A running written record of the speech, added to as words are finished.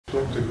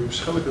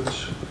Huub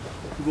Schellekens,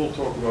 who will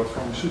talk about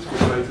pharmaceutical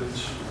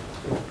patents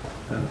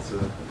and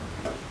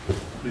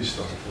please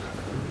start.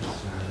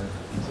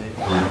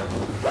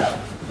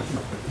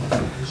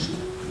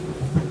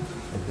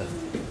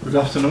 Good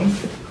afternoon.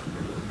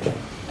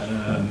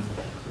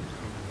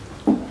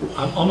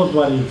 I'm honored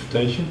by the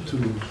invitation to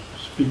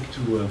speak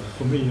to,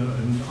 for me,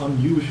 an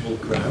unusual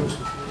crowd.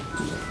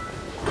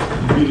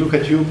 We look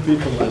at you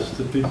people as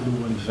the people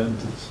who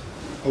invented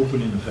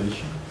open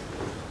innovation,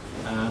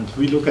 and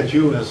we look at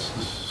you as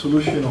the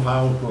solution of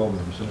our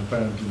problems, and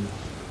apparently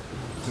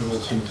you're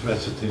also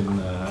interested in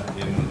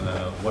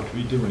what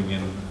we're doing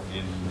in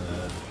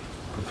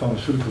the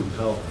pharmaceutical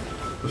development.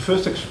 But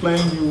first explain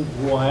you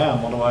who I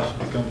am, otherwise it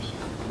becomes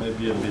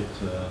maybe a bit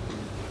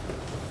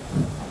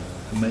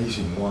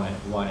amazing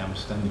why I'm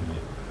standing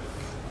here.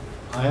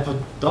 I have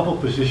a double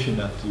position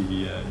at the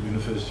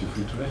University of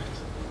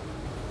Utrecht.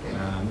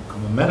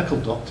 I'm a medical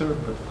doctor,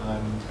 but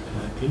I'm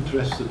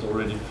interested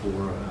already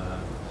for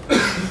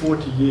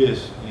 40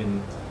 years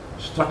in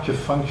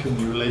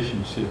structure-function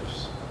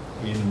relationships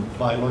in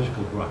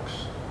biological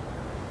drugs.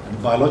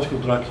 And biological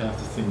drugs, you have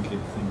to think in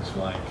things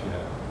like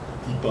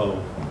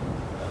EPO,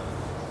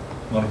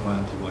 monoclonal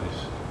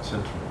antibodies,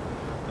 etc.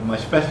 And my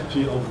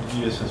specialty over the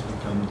years has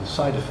become the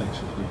side effects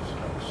of these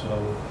drugs.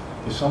 So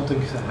if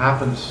something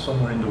happens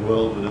somewhere in the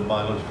world with a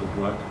biological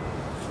drug,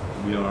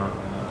 we are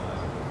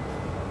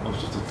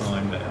most of the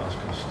time they ask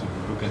us to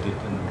look at it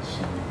and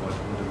see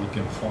whether we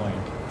can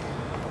find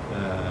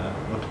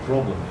what the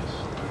problem is.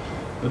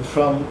 But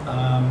from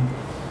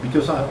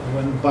because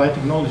when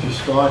biotechnology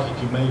started,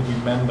 you may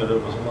remember there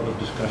was a lot of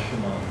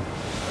discussion on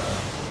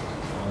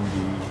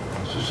the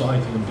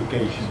societal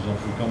implications of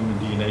recombinant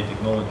DNA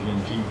technology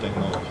and gene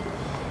technology.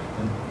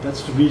 And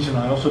that's the reason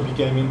I also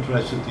became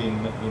interested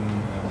in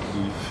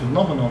the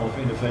phenomenon of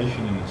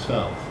innovation in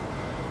itself.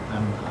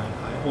 And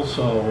I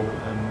also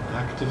am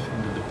active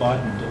in the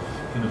Department of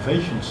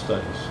Innovation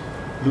Studies,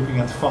 looking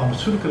at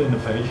pharmaceutical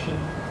innovation.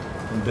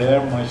 And there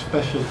my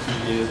specialty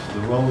is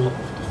the role of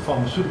the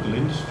pharmaceutical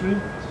industry,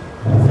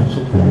 and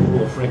also the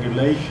role of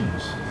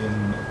regulations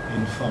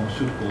in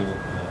pharmaceutical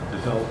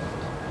development.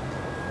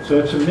 So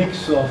it's a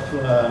mix of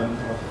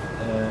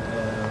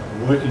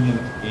working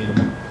in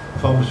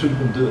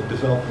pharmaceutical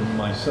development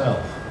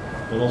myself,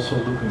 but also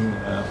looking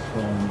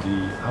from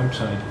the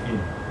outside in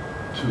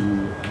to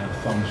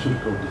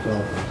pharmaceutical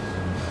development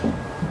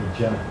in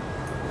general.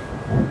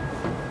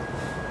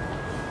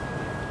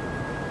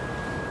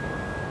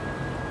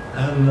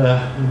 And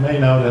you may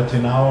know that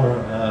in our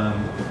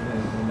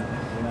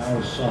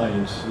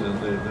science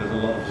there's a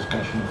lot of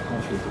discussion of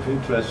conflict of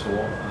interest. So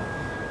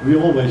we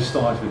always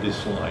start with this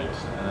slide,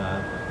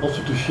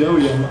 also to show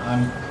you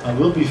I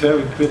will be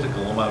very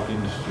critical about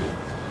industry.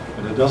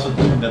 But it doesn't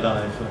mean that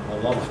I have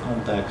a lot of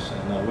contacts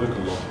and I work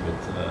a lot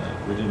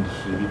with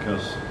industry,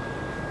 because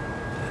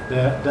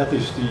that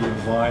is the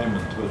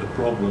environment where the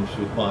problems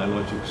with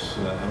biologics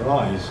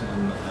arise.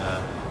 And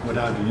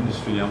without the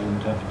industry, I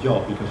wouldn't have a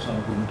job, because I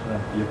wouldn't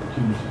have the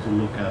opportunity to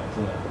look at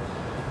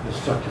the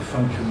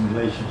structure-function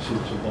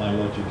relationships of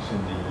biologics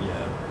and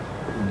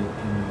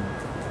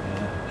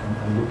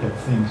look at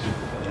things if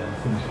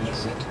things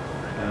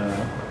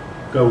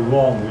go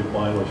wrong with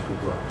biological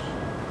drugs.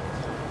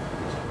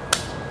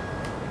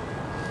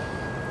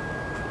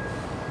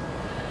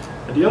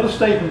 The other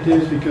statement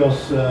is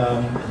because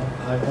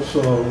I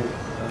also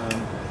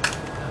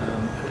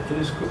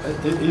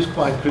it is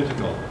quite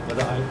critical, but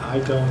I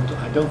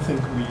don't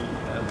think we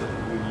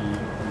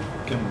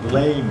can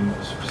blame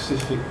a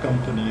specific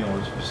company or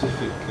a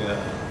specific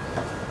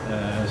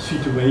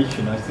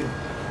situation. I think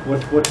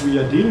what we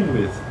are dealing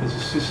with is a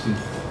system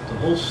fault. The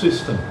whole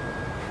system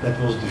that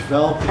was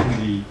developed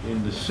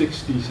in the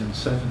 60s and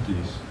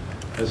 70s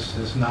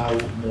has now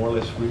more or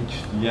less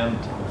reached the end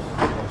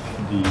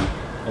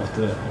of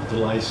the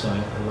life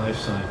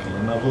cycle,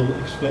 and I will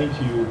explain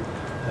to you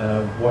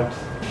what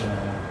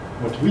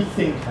we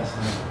think has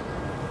happened.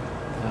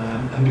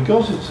 And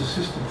because it's a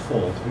system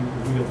fault,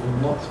 we will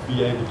not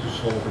be able to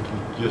solve it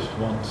with just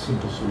one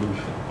simple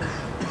solution.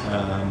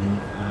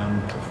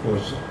 And of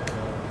course,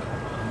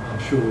 I'm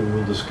sure we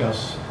will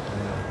discuss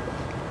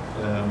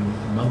a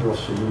number of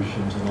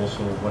solutions, and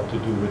also what to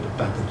do with the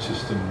patent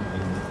system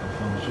in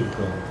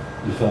pharmaceutical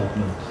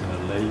development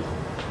later,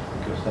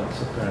 because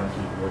that's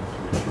apparently what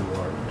you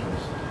are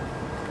interested in.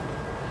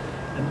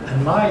 And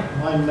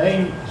my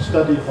main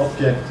study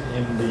object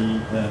in the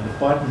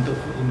Department of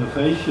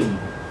Innovation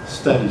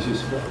Studies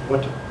is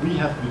what we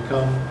have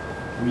become.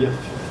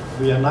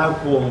 We are now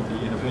calling the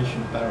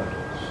innovation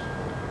paradox,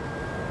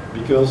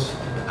 because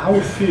our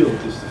field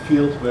is the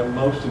field where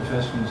most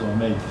investments are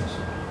made in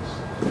science.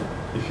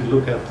 If you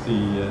look at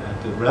the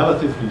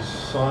relatively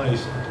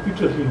size at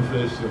Utrecht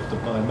University of the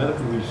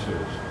biomedical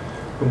research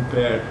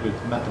compared with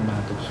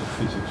mathematics or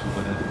physics or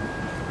whatever,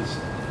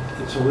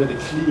 it's already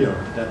clear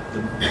that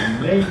the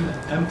main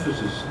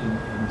emphasis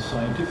in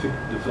scientific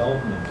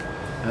development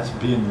has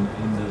been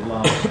in the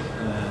last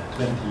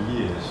 20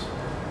 years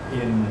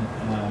in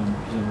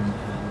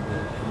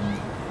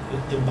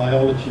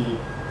biology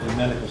and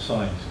medical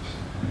sciences.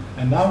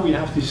 And now we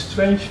have this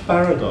strange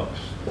paradox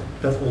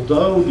that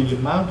although the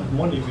amount of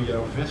money we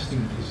are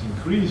investing is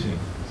increasing,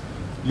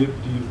 the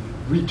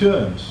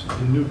returns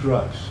in new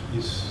drugs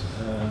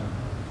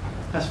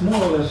has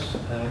more or less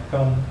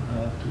come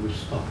to a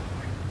stop.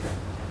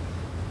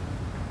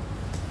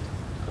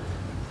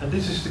 And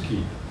this is the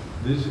key.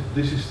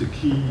 This is the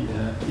key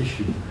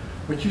issue.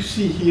 What you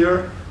see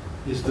here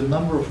is the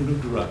number of new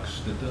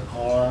drugs that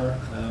are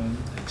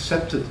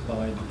accepted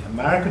by the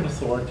American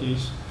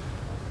authorities.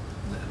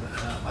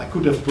 I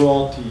could have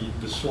brought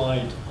the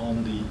slide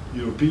on the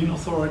European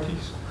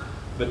authorities,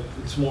 but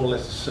it's more or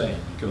less the same,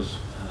 because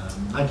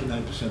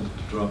 99% of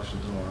the drugs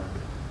that are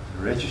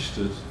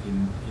registered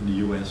in the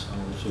US are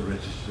also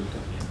registered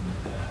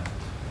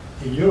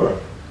in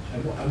Europe.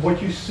 And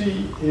what you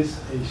see is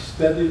a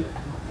steady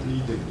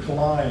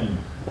decline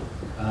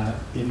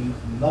in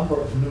number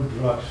of new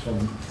drugs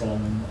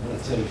from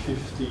let's say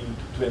 15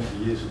 to 20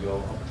 years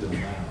ago up till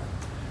now.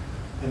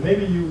 And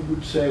maybe you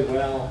would say,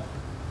 well,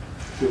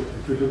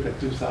 if we look at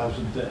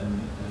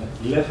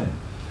 2011,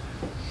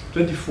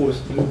 24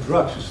 new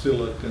drugs is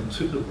still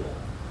considerable.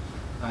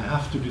 I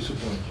have to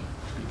disappoint you,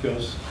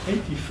 because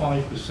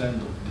 85%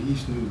 of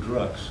these new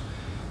drugs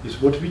is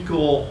what we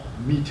call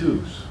Me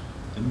Too's.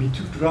 A Me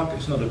Too drug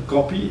is not a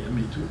copy. A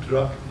Me Too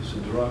drug is a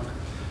drug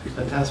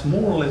that has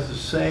more or less the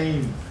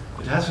same,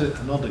 it has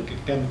another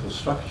chemical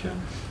structure,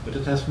 but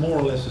it has more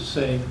or less the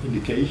same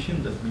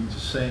indication. That means the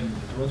same,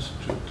 it wants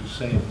to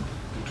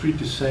treat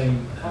the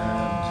same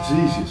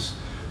diseases.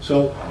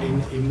 So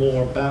in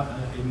more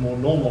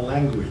normal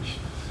language,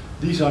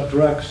 these are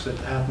drugs that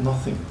add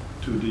nothing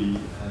to the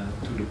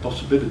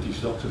possibilities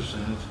doctors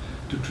have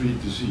to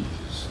treat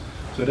diseases.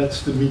 So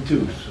that's the Me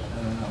Too's.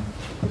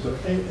 So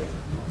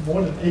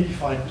more than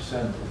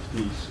 85% of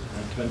these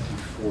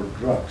 24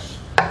 drugs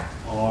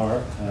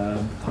are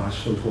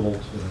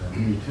so-called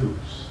Me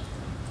Too's.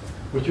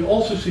 What you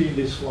also see in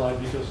this slide,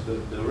 because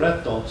the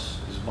red dots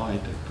is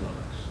biotech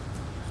products.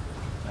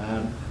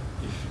 And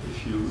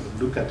if you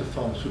look at the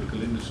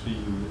pharmaceutical industry,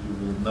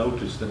 you will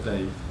notice that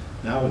they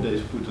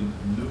nowadays put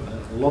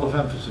a lot of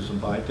emphasis on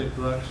biotech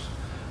drugs,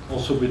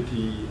 also with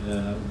the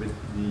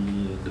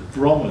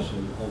promise,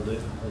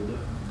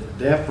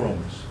 their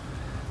promise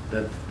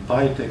that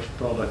biotech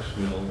products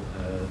will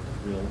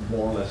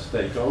more or less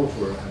take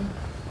over, and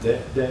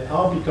they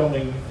are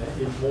becoming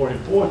more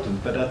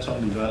important, but that's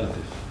only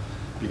relative,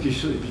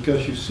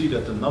 because you see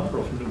that the number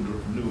of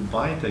new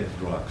biotech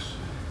drugs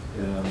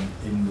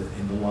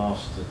in the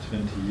last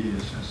 20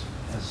 years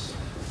has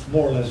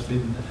more or less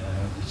been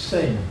the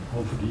same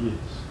over the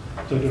years.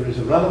 So there is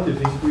a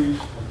relative increase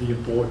of the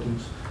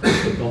importance,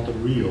 but not a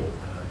real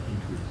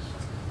increase.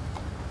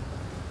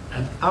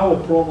 And our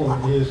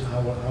problem is,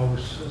 our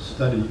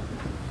study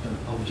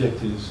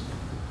object is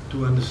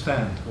to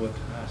understand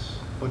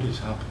what is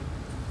happening.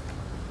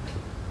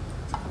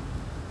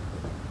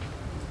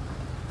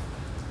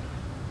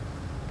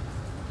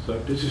 So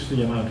this is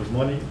the amount of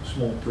money,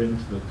 small print,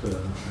 but it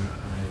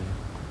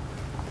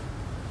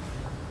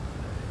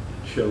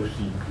shows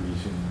the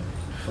increase in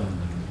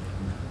funding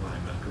in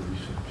biomedical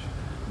research,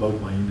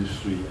 both by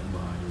industry and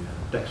by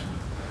taxmen.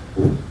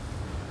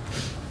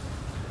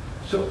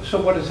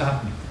 So what is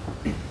happening?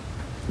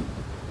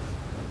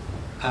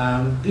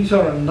 These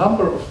are a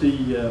number of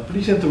the,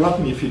 please interrupt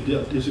me if you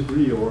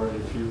disagree or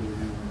if you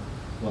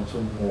want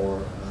some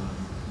more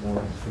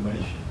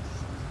information.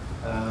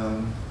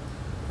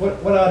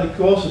 What are the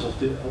causes of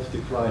the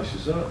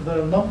crisis? There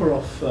are a number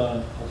of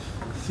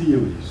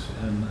theories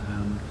and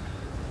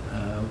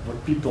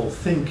what people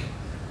think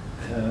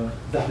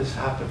that is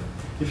happening.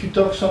 If you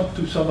talk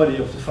to somebody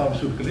of the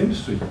pharmaceutical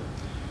industry,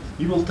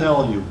 he will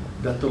tell you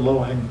that the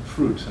low-hanging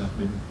fruits have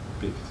been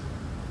picked.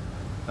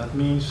 That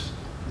means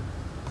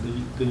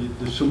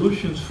the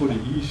solutions for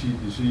the easy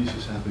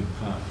diseases have been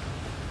found.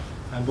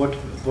 And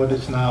what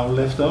is now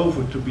left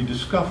over to be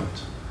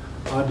discovered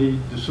are the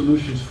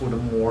solutions for the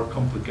more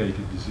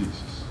complicated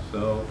diseases.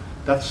 So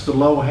that's the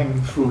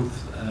low-hanging fruit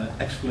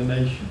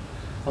explanation.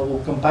 I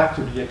will come back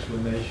to the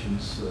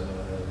explanations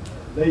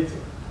later.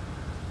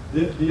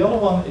 The other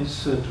one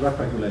is drug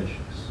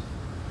regulations.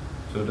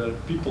 So there are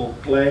people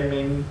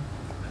claiming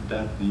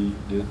that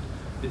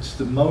it's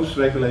the most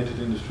regulated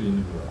industry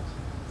in the world.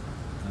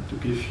 And to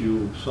give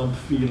you some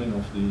feeling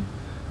of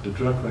the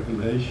drug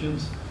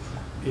regulations,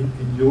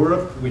 in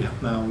Europe we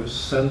have now a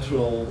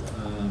central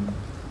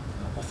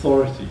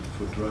authority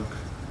for drug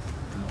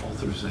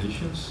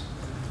authorizations.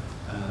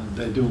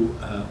 They do,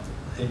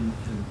 in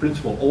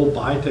principle, all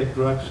biotech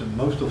drugs and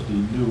most of the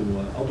new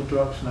other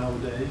drugs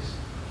nowadays.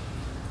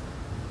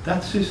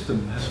 That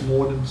system has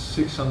more than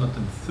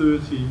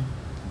 630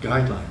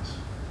 guidelines.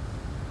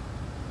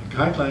 A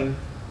guideline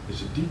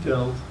is a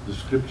detailed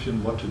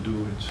description what to do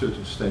in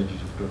certain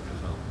stages of drug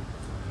development.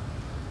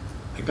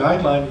 A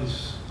guideline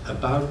is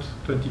about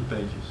 20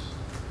 pages.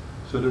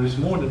 So there is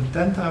more than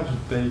 10,000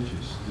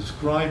 pages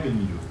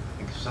describing you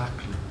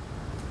exactly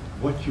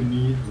what you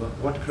need,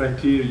 what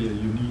criteria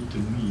you need to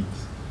meet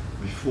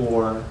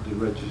before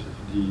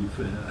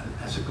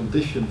as a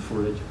condition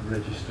for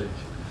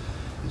registration.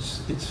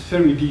 It's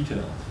very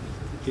detailed.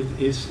 it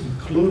is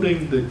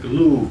including the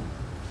glue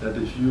that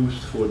is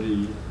used for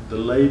the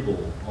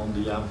label on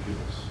the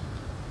ampules.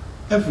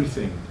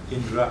 Everything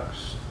in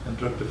drugs and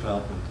drug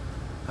development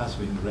has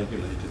been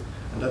regulated,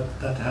 and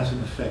that has an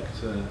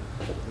effect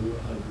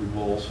we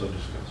will also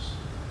discuss.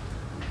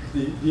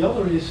 The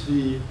other is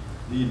the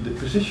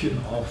position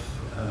of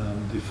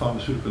the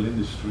pharmaceutical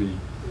industry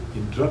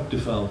in drug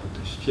development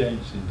has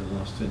changed in the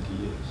last 20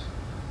 years.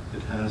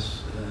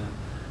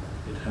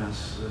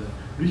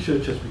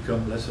 Research has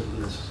become less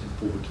and less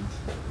important,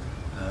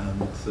 and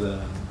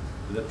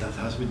that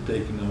has been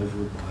taken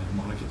over by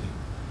marketing.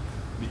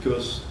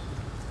 Because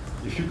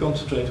if you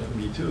concentrate on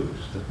Me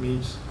Too's, that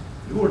means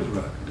your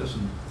drug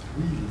doesn't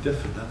really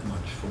differ that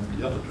much from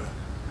the other drug.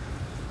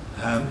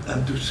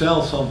 And to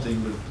sell something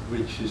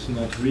which is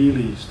not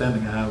really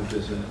standing out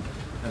as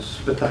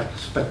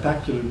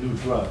spectacular new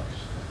drugs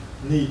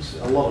needs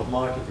a lot of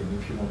marketing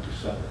if you want to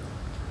sell it.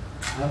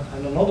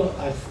 And another,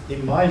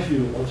 in my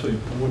view, also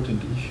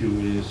important issue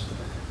is,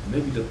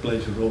 maybe that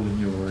plays a role in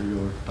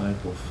your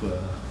type of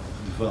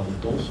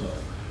development also,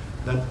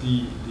 that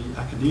the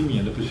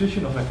academia, the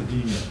position of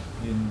academia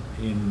in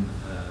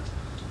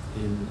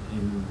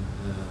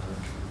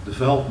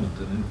development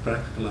and in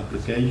practical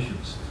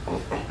applications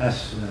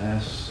has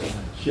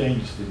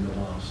changed in the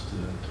last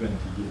 20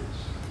 years.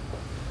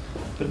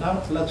 But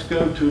now let's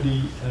go to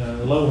the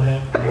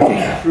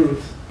low-hanging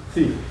fruit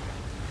theory.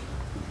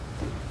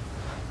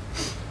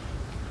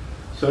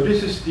 So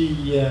this is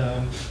the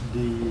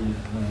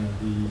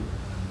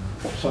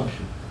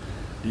assumption.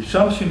 The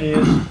assumption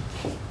is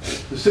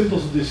the simple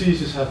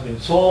diseases have been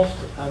solved,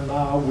 and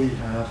now we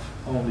have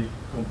only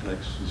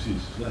complex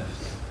diseases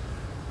left.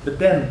 But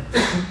then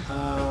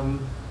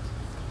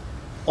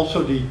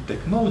also the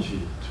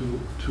technology to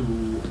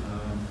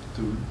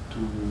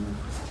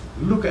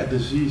look at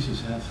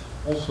diseases have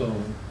also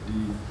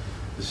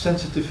the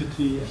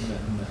sensitivity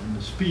and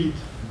the speed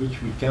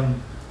which we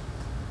can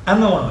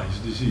analyze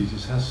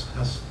diseases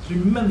has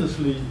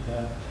tremendously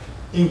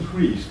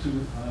increased.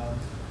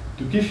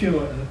 To give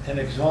you an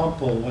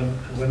example,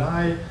 when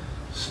I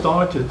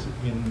started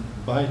in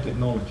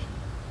biotechnology,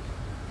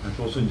 that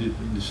was in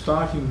the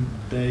starting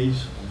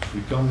days of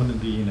recombinant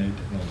DNA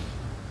technology.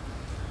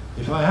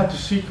 If I had to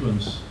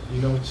sequence,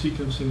 you know what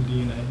sequencing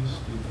DNA is?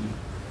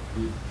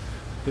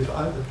 If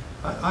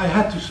I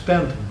had to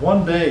spend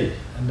one day,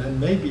 and then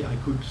maybe I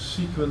could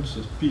sequence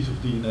a piece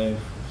of DNA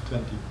of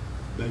 20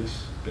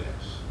 base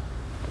pairs.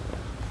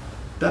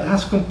 That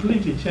has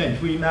completely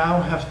changed. We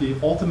now have the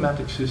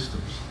automatic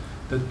systems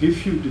that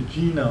give you the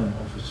genome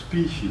of a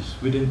species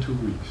within 2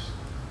 weeks,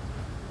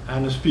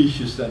 and a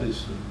species that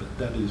is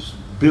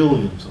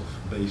billions of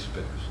base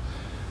pairs.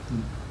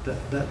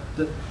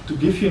 To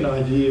give you an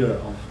idea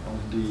of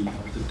the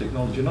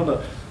technology,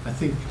 another, I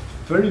think,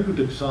 very good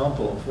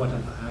example of what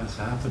has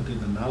happened in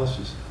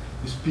analysis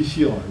is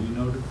PCR. You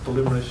know, the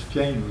polymerase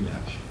chain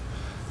reaction.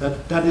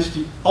 That is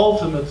the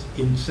ultimate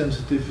in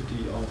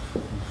sensitivity of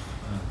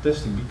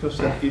testing, because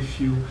that gives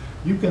you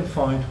can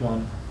find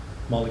one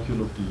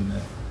molecule of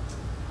DNA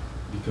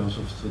because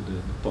of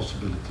the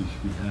possibilities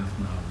we have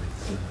now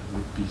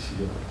with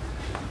PCR.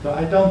 So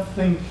I don't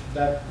think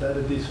that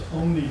it is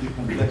only the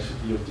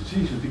complexity of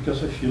diseases,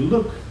 because if you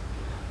look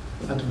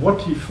at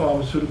what the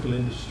pharmaceutical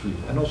industry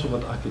and also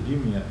what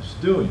academia is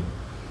doing,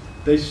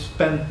 they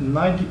spend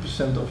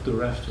 90% of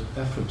their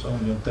efforts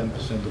only on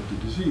 10% of the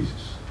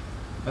diseases.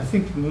 I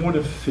think more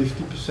than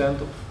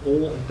 50% of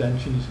all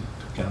attention is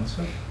to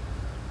cancer.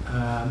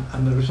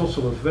 And there is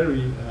also a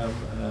very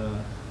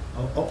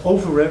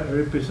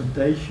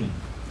overrepresentation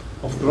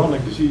of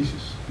chronic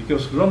diseases,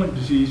 because chronic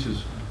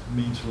diseases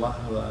means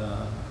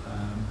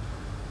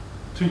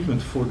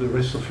treatment for the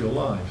rest of your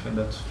life, and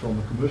that's from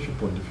a commercial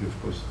point of view,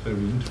 of course,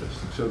 very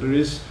interesting. So there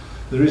is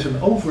an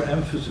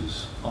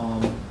overemphasis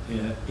on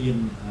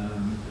in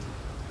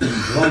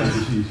chronic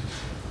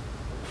diseases.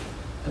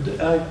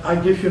 And I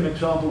give you an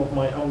example of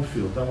my own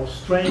field. I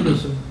was trained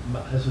as an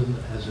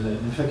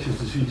infectious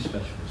disease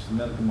specialist, a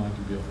medical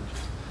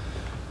microbiologist.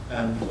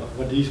 And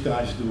what these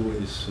guys do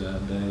is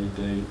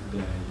they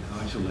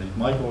isolate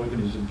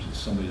microorganisms. If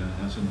somebody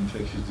has an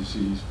infectious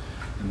disease,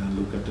 and then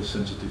look at the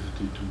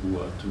sensitivity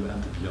to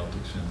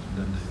antibiotics, and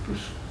then they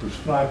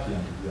prescribe the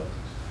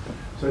antibiotics.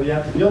 So the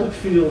antibiotic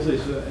field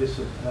is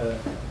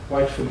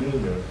quite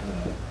familiar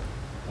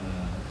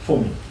for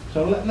me.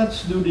 So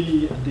let's do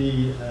the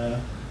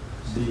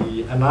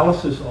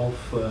analysis of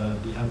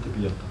the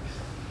antibiotics.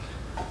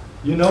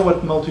 You know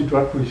what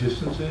multi-drug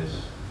resistance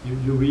is?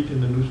 You read in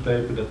the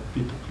newspaper that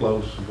people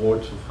close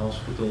wards of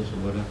hospitals or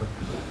whatever,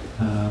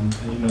 and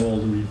you know all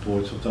the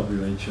reports of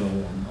WHO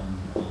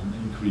on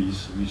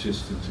increased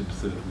resistance in the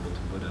third world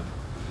or whatever.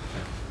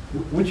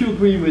 Would you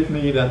agree with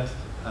me that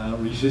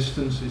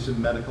resistance is a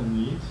medical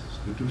need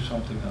to do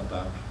something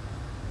about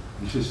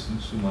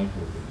resistance to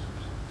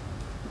microorganisms?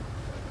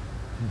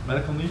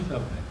 Medical need?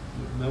 Okay.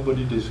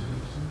 Nobody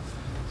disagrees.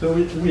 So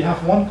we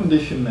have one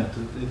condition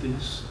method.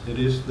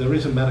 There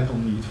is a medical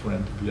need for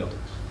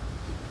antibiotics.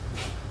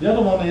 The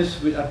other one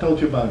is, I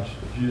told you about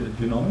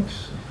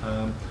genomics.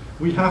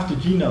 We have the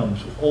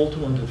genomes of all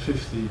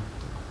 250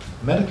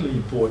 medically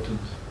important,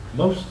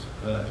 most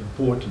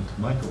important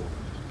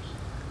microorganisms.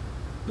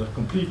 They're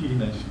complete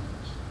DNA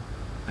sequence.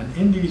 And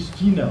in these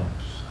genomes,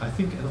 I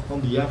think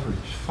on the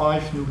average,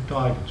 5 new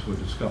targets were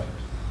discovered.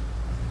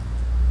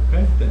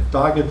 Okay? The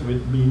target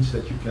means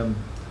that you can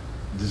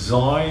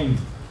design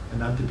an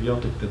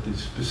antibiotic that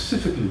is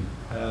specifically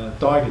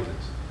targeted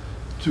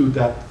to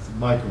that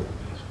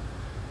microorganism.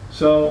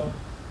 So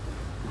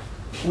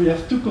we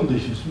have 2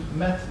 conditions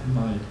met in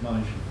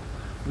my view.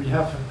 We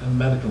have a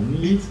medical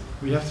need,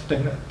 we have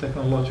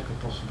technological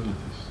possibilities.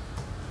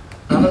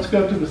 Now let's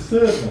go to the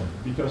third one,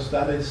 because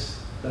that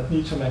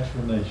needs some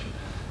explanation.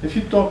 If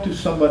you talk to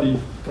somebody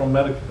from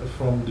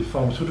the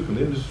pharmaceutical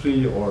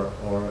industry or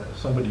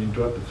somebody in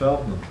drug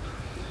development,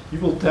 he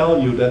will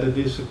tell you that it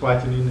is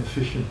quite an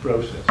inefficient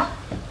process.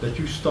 That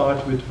you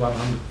start with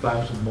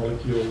 100,000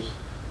 molecules,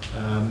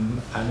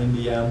 and in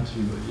the end,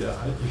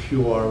 if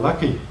you are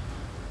lucky,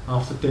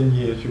 after 10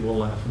 years you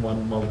will have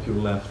 1 molecule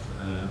left,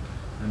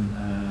 and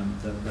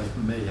that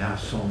may have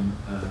some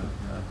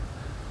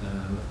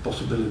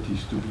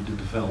possibilities to be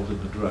developed in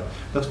the drug.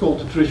 That's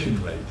called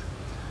attrition rate.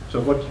 So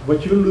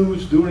what you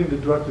lose during the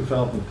drug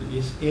development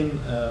is in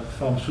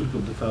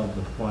pharmaceutical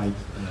development quite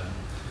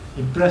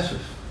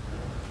impressive.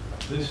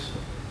 There's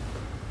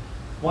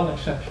one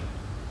exception,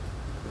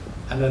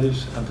 and that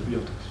is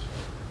antibiotics.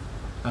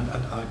 And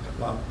I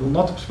will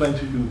not explain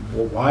to you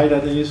why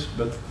that is,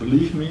 but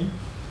believe me,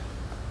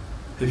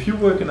 if you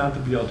work in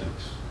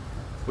antibiotics,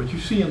 what you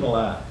see in the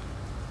lab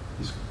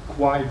is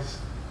quite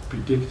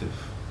predictive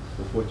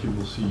of what you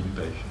will see in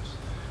patients.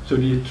 So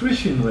the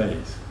attrition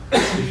rate,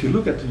 if you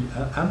look at the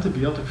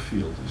antibiotic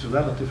field, is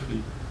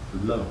relatively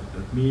low.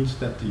 That means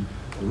that the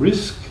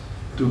risk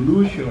to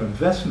lose your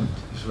investment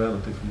is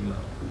relatively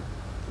low.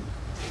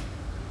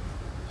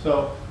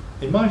 So,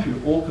 in my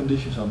view, all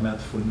conditions are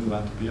met for new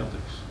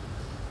antibiotics,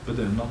 but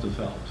they're not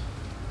developed.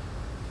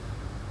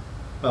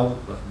 Well,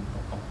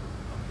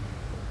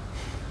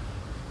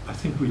 I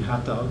think we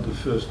had the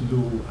first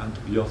new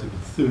antibiotic in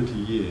 30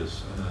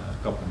 years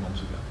a couple of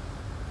months ago.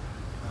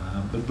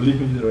 But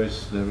believe me, there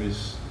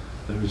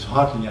is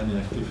hardly any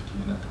activity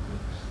in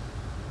antibiotics.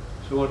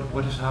 So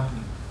what is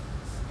happening?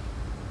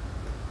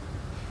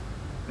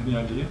 Any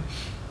idea?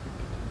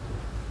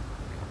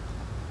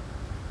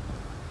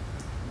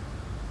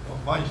 Well,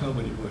 why is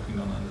nobody working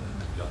on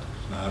antibiotics?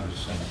 Now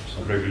there's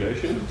some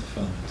regulation.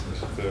 Fun.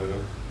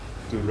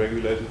 To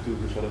regulate it to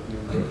develop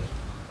new drugs.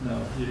 No,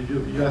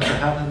 you have to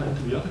have an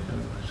antibiotic,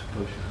 I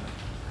suppose you have.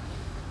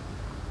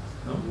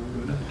 No,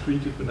 you never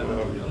treated with an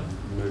antibiotic.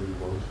 Maybe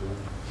once.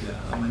 Yeah,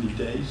 how many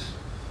days?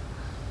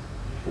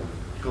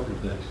 A couple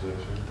of days.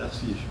 That's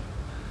the issue.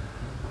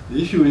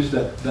 The issue is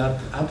that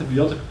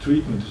antibiotic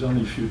treatment is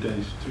only a few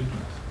days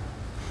treatment.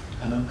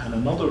 And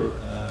another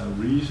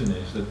reason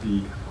is that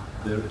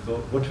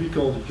what we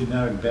call the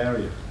generic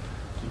barrier.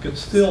 You can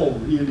still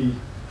really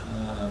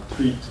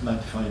treat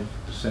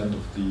 95%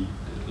 of the,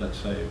 let's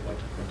say, what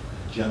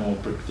a general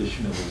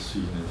practitioner will see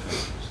in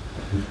infections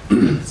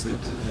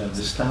with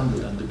the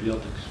standard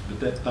antibiotics. But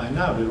that by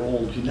now they're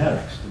all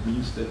generics. That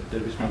means that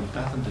there is no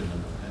patent in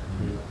them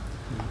anymore.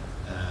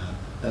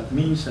 That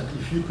means that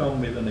if you come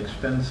with an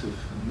expensive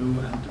new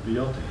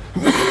antibiotic,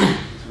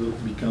 it will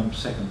become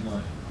second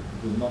line.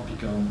 It will not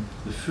become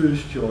the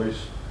first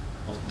choice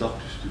of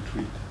doctors to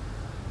treat.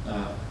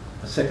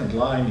 A second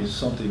line is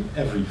something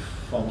every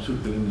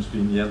pharmaceutical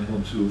industry in the end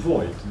wants to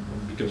avoid,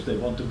 because they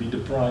want to be the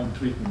prime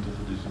treatment of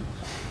a disease.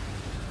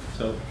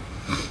 So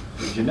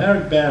the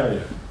generic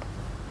barrier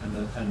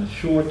and a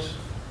short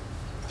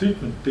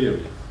treatment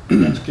period,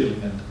 that's killing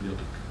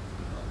antibiotic.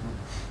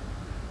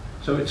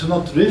 So it's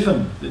not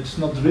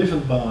driven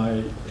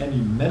by any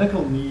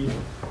medical need,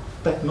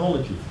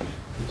 technology.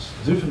 It's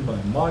driven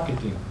by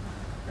marketing.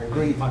 And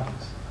greed. Market.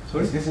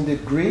 Sorry? Isn't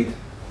it greed?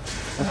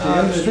 Of the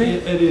industry?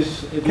 It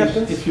is.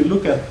 If you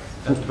look at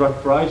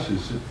drug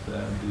prices,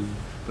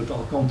 but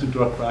I'll come to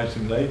drug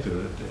pricing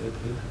later,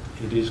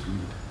 it is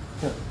greed.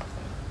 Yeah.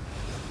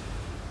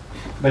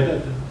 But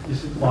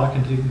is it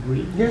marketing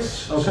greed?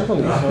 Yes, Okay.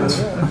 certainly.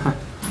 So, yeah.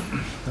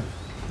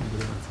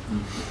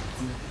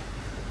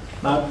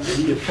 Now,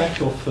 the effect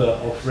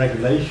of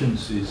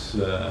regulations is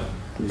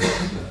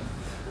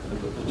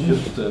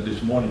just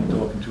this morning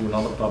talking to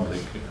another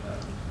public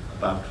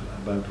about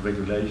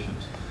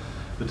regulations.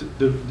 But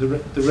the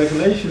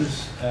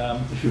regulations,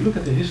 if you look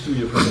at the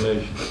history of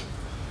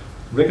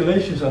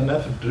regulations are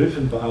never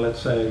driven by,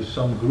 let's say,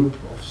 some group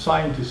of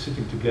scientists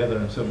sitting together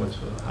and so much.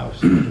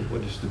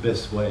 What is the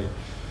best way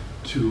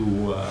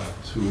to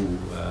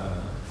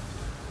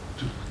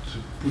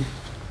put.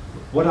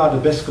 What are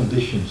the best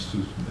conditions to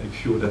make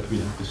sure that we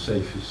have the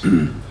safest,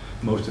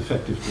 most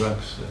effective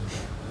drugs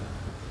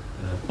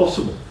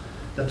possible?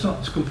 That's not.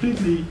 It's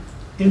completely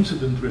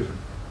incident-driven.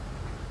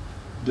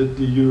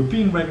 The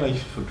European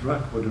regulations for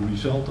drug were the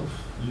result of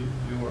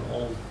you were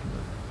all,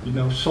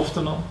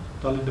 Softenon,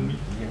 thalidomide.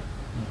 Yeah.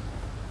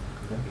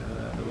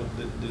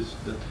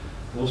 That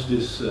was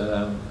this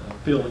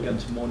pill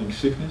against morning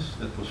sickness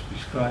that was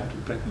prescribed to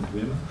pregnant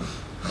women.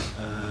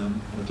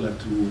 It led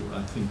to,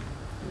 I think,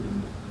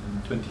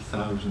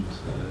 20,000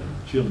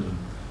 children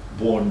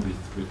born with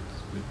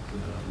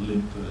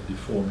limb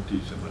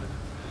deformities and whatever.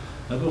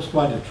 That was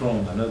quite a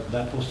trauma, and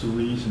that was the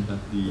reason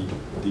that the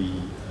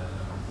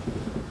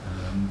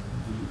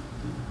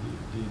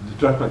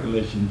drug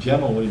regulation in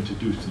general were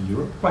introduced in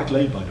Europe, quite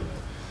late by the way.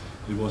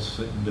 It was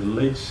in the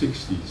late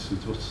 60s,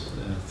 it was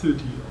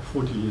 30 or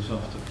 40 years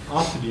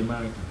after the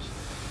Americans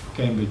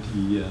came with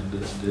the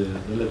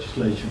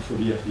legislation for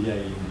the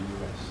FDA in the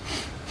US.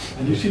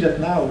 And you see that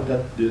now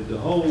that the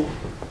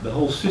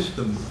whole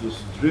system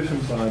is driven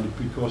by the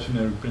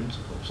precautionary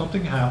principle.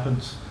 Something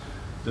happens,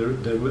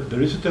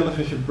 there is a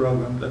television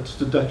program, that's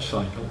the Dutch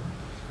cycle.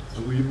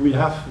 There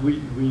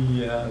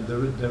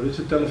is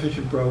a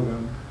television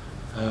program,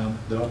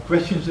 there are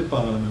questions in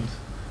Parliament,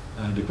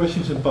 the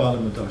questions in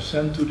Parliament are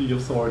sent to the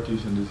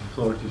authorities, and the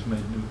authorities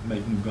make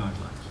new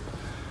guidelines.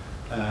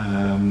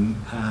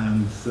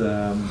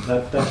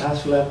 That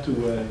has led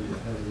to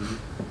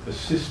a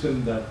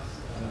system that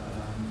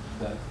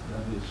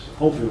is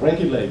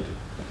over-regulated.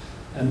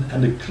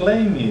 And the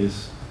claim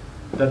is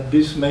that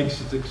this makes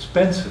it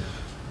expensive.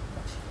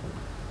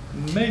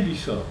 Maybe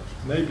so,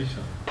 maybe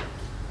so.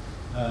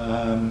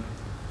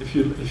 If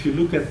you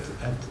look at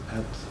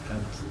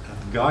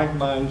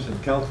guidelines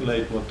and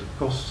calculate what the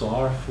costs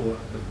are for,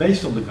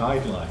 based on the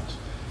guidelines,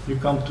 you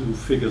come to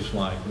figures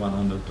like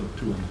 100 or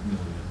 200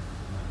 million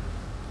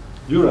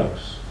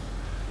euros.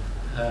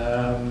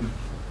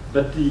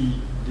 But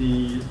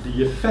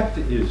the effect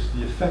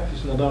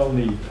is not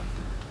only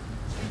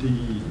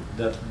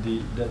that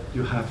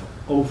you have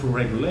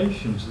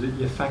over-regulations.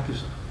 The effect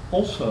is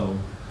also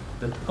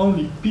that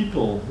only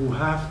people who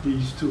have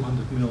these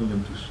 200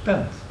 million to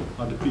spend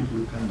are the people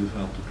who can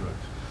develop the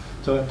drugs.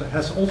 So it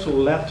has also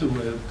led to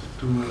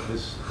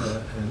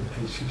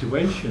a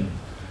situation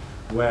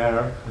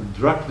where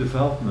drug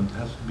development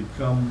has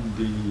become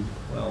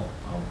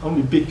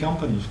only big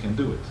companies can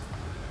do it.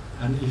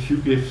 And if you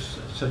give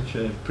such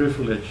a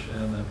privilege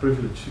and a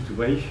privileged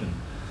situation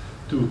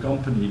to a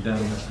company,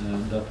 then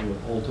that will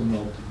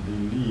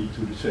ultimately lead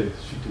to the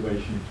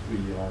situation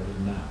we are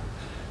in now.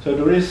 So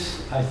there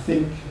is, I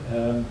think,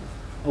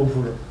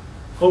 over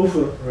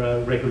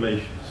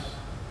regulations.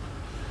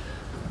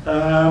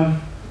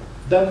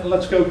 Then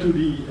let's go to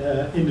the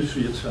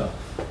industry itself.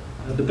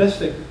 The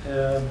best,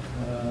 I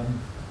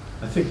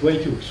think, way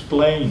to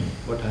explain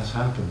what has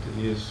happened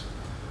is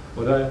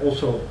what I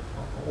also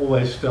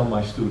always tell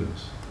my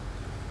students.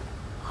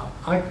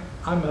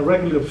 I'm a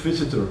regular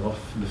visitor of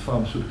the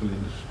pharmaceutical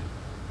industry.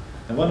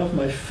 And one of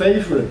my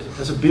favorite,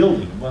 as a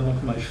building, one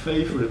of my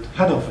favorite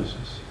head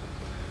offices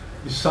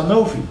is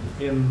Sanofi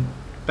in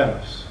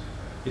Paris.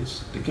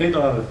 It's the Quai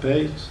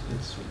d'Arrêt,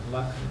 it's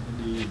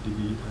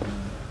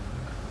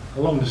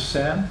along the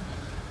Seine.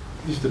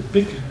 It's the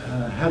big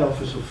head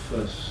office of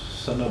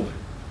Sanofi.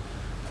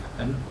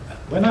 And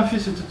when I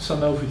visited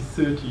Sanofi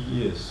 30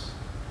 years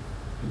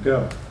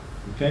ago,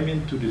 we came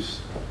into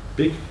this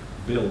big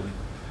building.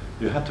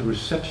 You had the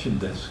reception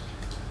desk,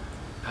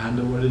 and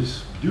there were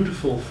these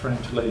beautiful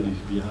French ladies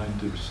behind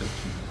the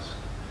reception desk.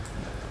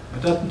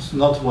 But that's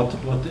not what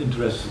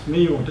interested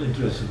me. What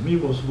interested me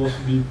was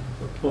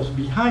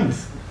behind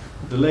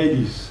the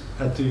ladies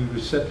at the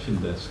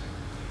reception desk.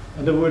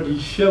 And there were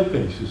these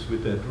showcases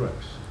with their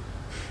drugs.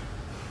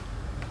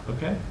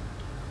 Okay?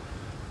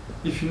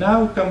 If you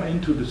now come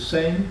into the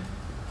same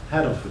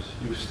head office,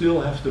 you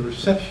still have the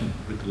reception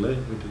with the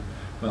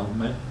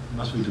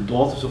must be the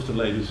daughters of the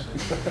ladies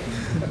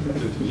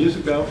 30 years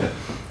ago.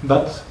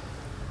 But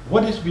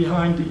what is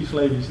behind these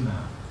ladies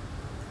now?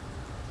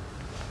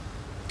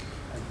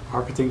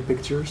 Marketing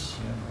pictures?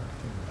 Yeah,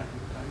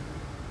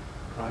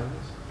 marketing.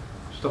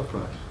 Stock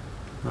price.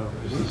 No.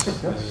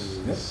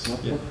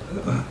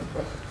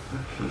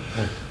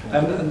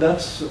 And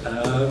that's,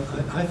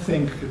 I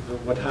think,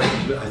 what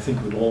happens. I think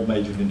with all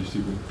major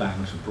industry, with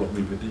banks and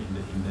probably with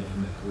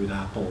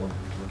Apple and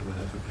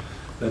whatever,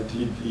 that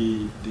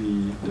the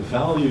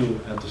value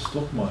at the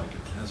stock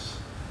market has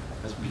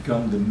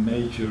become the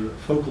major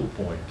focal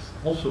point,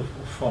 also of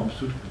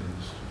pharmaceutical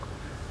industry,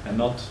 and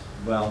not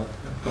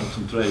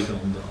concentrate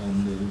on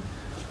the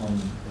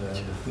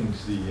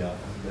things they are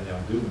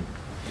doing.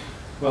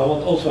 Well,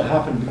 what also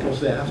happened, because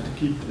they have to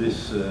keep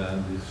this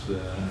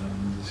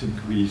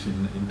increase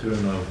in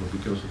turnover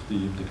because of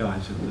the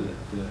guys at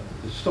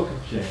the stock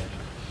exchange,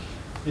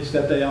 is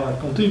that they are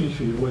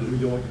continuously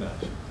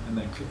reorganizing,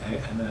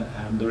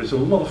 and there is a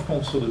lot of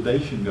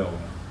consolidation going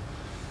on.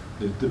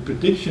 The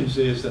predictions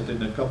is that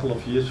in a couple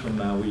of years from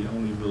now we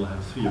only will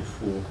have 3 or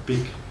 4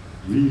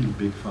 really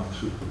big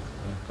pharmaceutical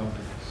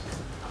companies.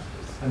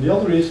 And the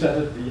other is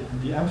that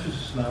the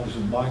emphasis now is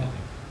on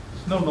marketing.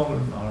 It's no longer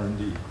on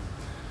R&D.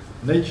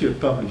 Nature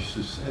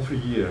publishes every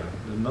year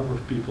the number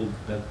of people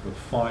that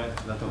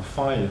are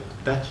fired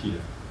that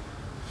year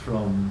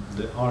from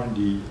the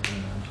R&D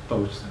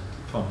posts at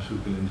the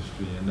pharmaceutical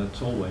industry, and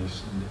that's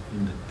always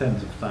in the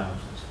tens of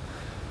thousands.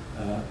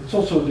 It's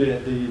also the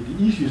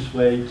easiest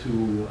way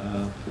to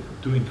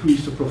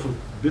increase the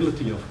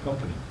profitability of a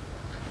company,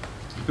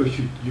 because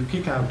you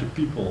kick out the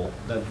people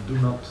that do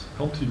not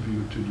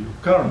contribute to your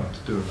current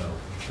turnover.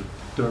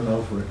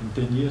 turnover in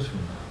 10 years from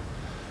now.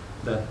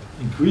 That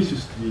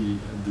increases the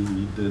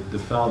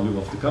value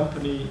of the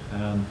company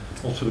and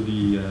also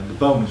the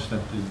bonus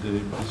that the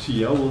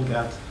CEO will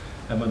get.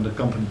 And when the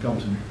company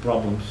comes in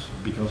problems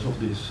because of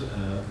this,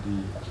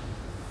 the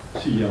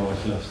CEO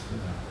has left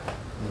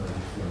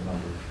for a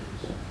number of years.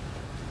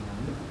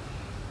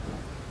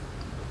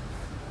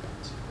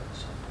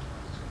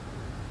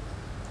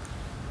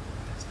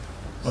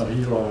 Well,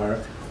 here are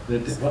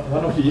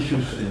one of the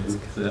issues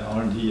with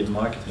R&D and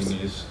marketing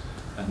is,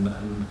 and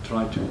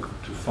try to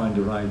find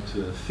the right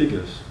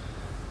figures,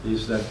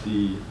 is that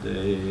you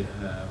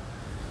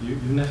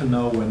never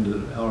know when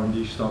the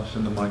R&D stops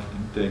and the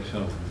marketing takes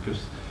over,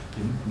 because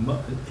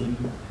in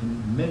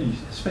many,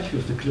 especially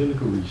of the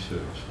clinical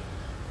research,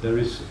 there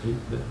is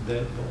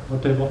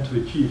what they want to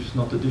achieve is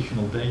not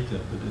additional data,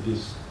 but it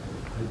is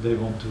they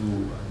want to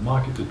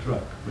market the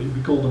drug.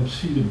 We call them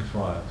seeding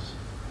trials.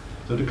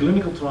 So the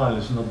clinical trial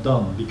is not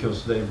done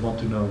because they want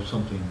to know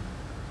something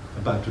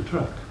about the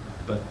drug,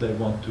 but they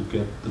want to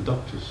get the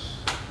doctors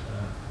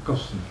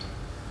accustomed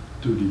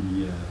to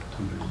the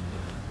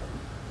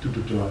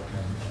drug,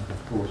 and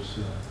of course,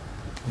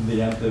 in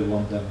the end, they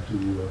want them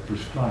to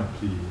prescribe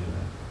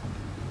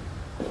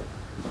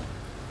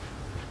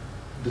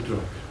the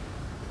drug.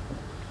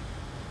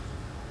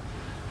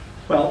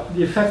 Well,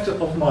 the effect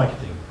of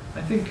marketing.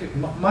 I think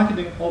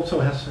marketing also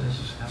has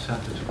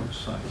had its good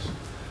sides.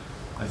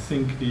 I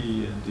think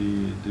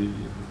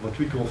what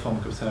we call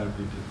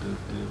pharmacotherapy,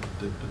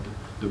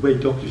 the way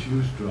doctors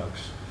use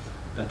drugs,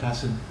 that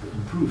has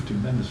improved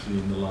tremendously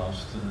in the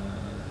last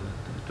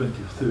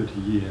 20 or 30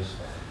 years,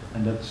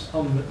 and that's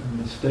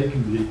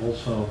unmistakably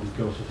also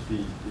because of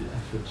the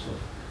efforts of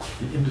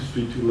the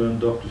industry to learn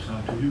doctors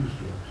how to use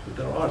drugs. But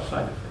there are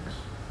side effects.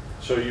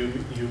 So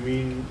you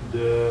mean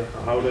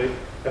how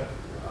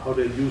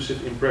they use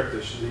it in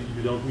practice?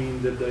 You don't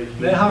mean that they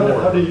use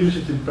how they use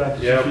it in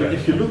practice. Yeah, okay.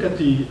 If you look at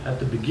the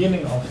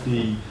beginning of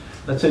the,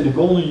 let's say, the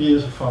golden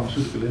years of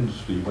pharmaceutical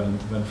industry,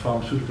 when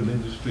pharmaceutical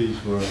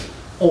industries were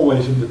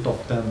always in the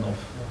top 10 of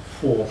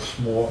Forbes'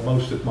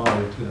 most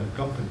admired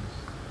companies,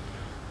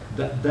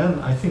 then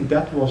I think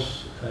that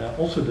was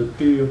also the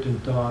period in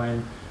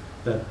time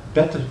that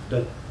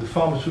the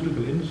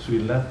pharmaceutical industry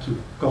led to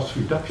cost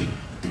reduction,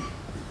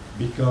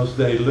 because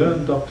they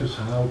learned doctors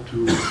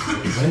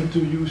when to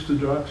use the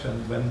drugs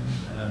and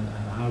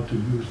how to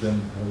use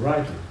them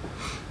rightly.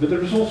 But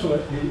there is also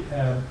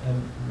and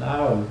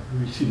now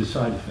we see the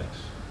side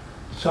effects.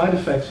 The side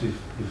effects, if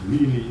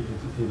really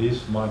it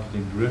is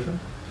marketing driven,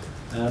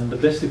 and the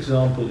best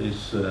example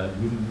is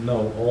you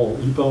know all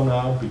EPO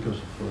now because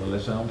of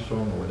Les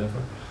Armstrong or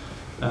whatever.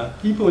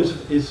 EPO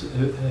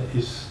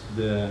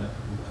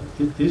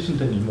it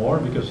isn't anymore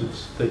because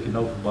it's taken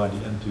over by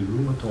the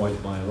anti-rheumatoid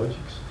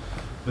biologics.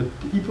 But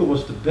EPO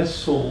was the best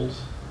sold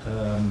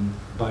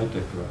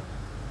biotech drug.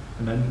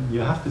 And then you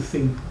have to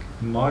think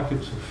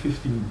markets of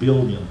 $15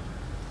 billion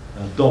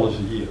a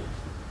year.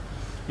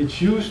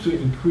 It's used to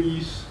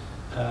increase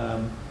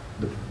the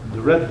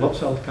red blood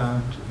cell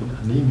count in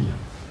anemia.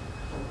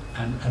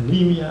 And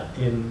anemia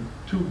in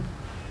two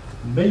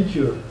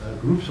major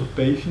groups of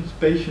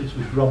patients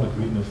with chronic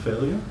renal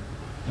failure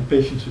and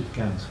patients with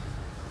cancer.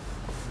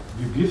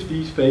 You give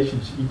these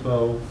patients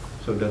EPO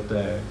so that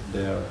their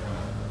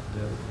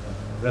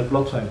red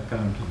blood cell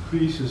count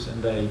increases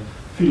and they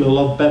feel a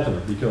lot better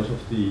because of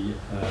the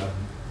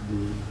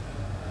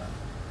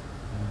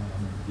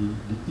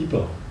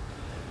EPO.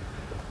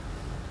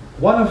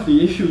 One of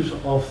the issues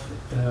of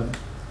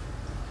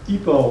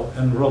EPO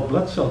and red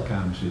blood cell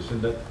counts is,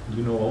 and that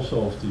you know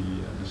also of the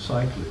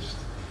cyclist,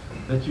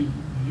 that you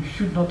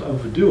should not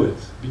overdo it,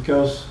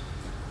 because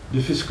the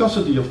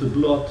viscosity of the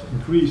blood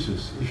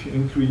increases if you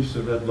increase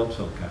the red blood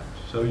cell count.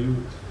 So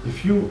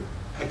if you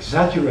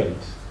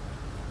exaggerate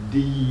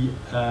the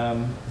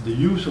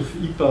use of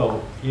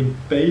EPO in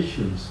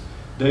patients,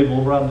 they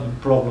will run in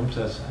problems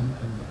as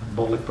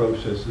embolic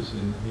processes,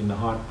 in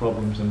heart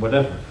problems and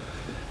whatever.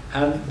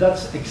 And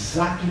that's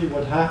exactly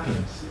what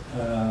happens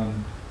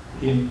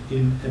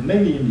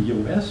mainly in the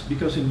US,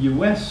 because in the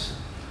US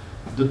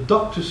the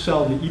doctors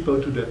sell the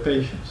EPO to their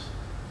patients.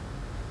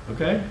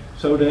 Okay?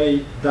 So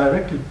they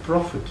directly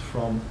profit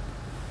from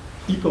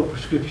EPO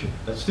prescription.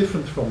 That's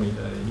different from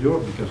in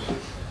Europe, because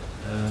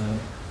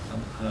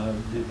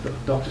the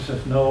doctors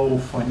have no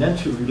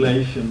financial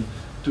relation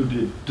to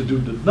the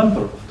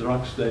number of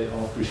drugs they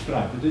are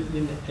prescribed. But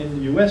in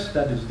the US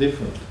that is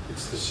different.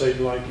 It's the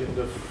same like in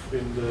the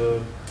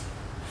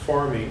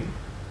farming,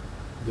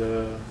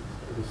 the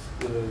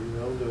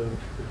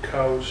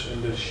cows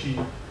and the sheep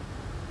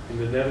in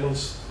the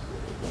Netherlands.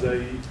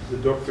 The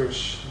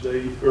doctors,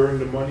 they earn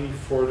the money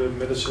for the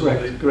medicine.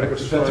 Correct.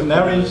 The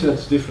veterinarians,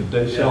 that's different.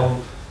 They sell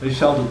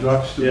the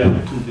drugs to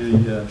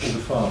the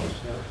farmers.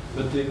 Yeah.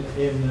 But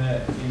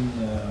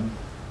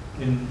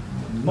in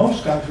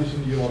most countries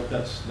in Europe,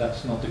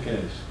 that's not the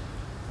case.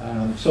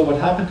 So what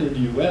happened in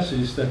the US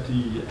is that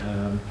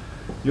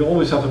you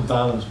always have a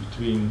balance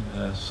between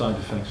side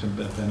effects and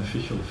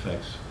beneficial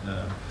effects.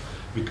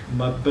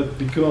 But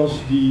because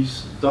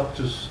these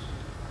doctors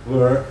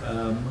were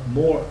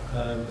more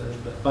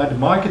by the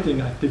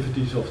marketing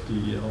activities of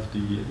the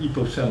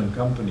EPO selling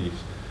companies.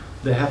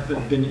 They have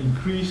been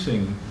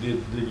increasing the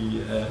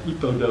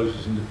EPO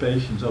doses in the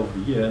patients over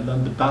the year, and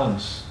then the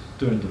balance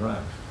turned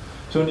around.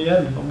 So in the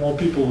end, more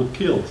people were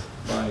killed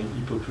by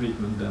EPO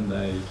treatment than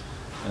were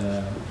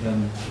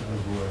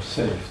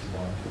saved.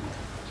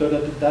 So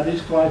that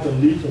is quite a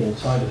lethal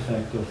side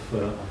effect of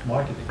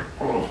marketing.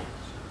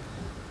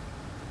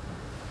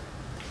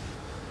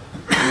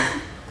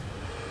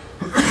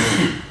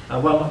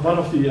 One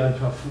of the,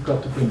 I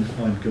forgot to bring this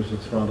point because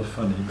it's rather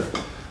funny,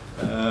 but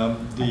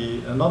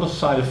another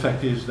side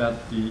effect is that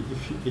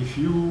if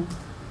you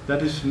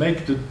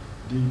make the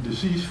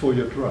disease for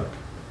your drug.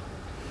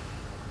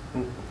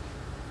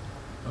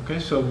 Okay,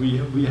 so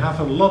we have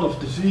a lot of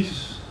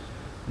diseases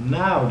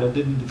now that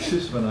didn't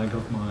exist when I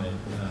got my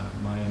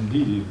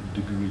MD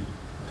degree.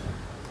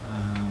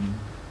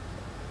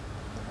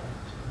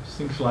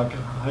 Things like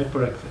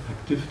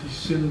hyperactivity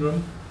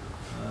syndrome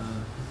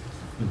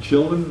in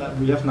children.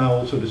 We have now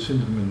also the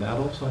syndrome in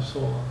adults. I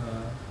saw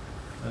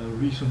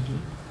recently.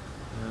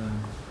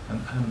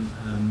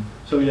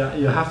 So yeah,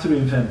 you have to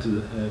invent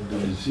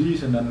the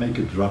disease and then make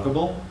it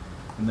druggable,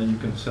 and then you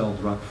can sell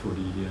drug for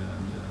the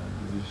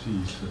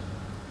disease.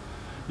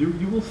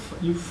 You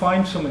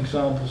find some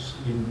examples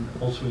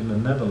also in the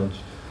Netherlands.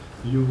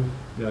 I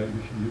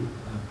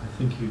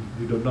think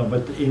you don't know,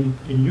 but in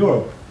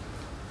Europe,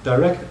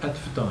 direct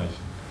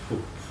advertising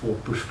for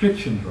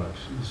prescription drugs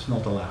is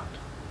not allowed.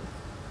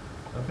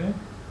 Okay,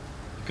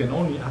 you can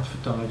only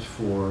advertise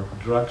for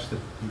drugs that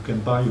you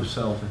can buy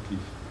yourself at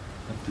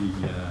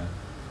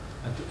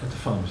the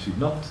pharmacy,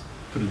 not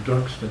for the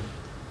drugs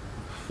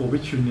for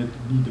which you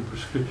need a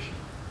prescription.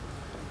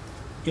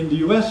 In the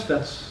US,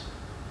 that's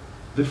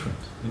different.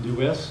 In the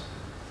US,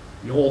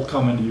 you all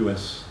come in the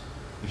US.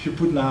 If you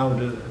put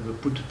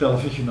the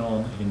television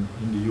on in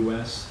the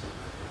US,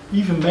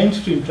 even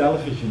mainstream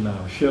television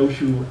now shows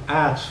you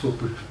ads for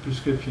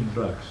prescription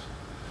drugs.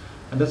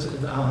 And that's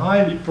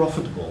highly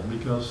profitable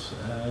because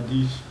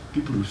these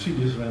people who see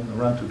this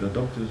run to their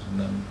doctors and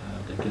then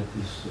they get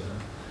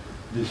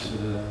this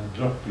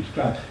drug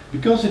prescribed.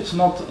 Because it's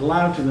not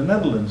allowed in the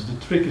Netherlands, the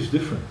trick is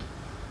different.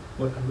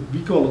 What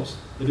we call it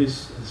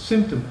is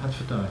symptom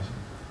advertising.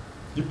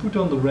 You put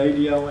on the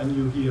radio and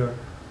you hear,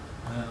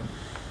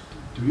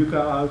 do you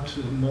go out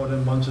more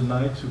than once a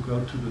night to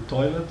go to the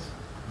toilet?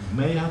 You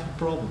may have a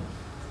problem.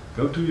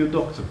 Go to your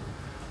doctor.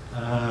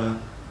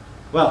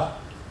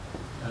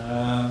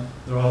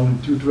 There are only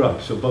two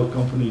drugs, so both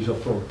companies are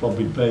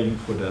probably paying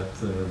for that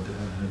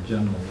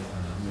general,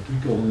 what we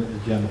call a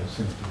general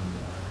symptom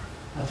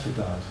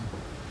advertising.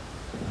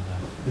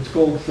 It's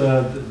called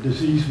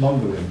disease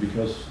mongering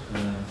because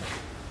I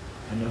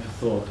never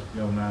thought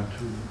going out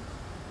to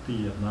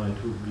pee at night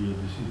would be a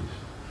disease.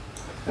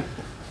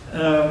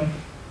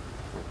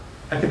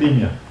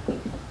 Academia.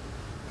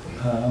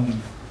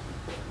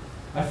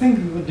 I think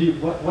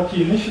what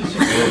the initial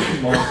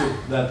situation was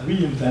that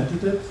we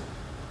invented it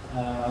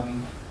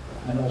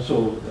and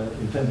also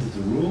invented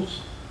the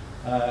rules,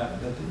 that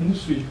the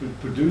industry could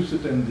produce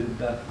it and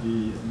that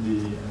the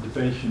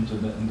patients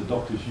and the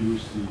doctors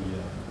use the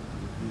drug.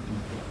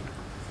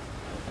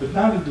 But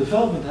now the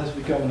development has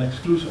become an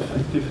exclusive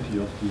activity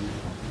of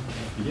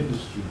the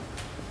industry.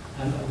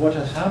 And what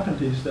has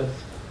happened is that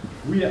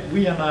we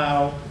are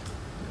now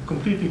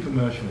completely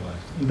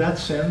commercialized. In that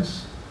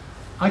sense,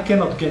 I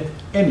cannot get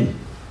any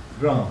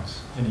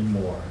grants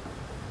anymore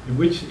in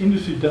which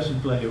industry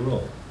doesn't play a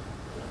role.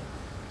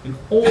 In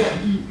all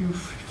EU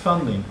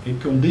funding, a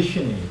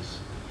condition is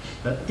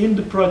that in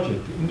the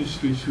project, the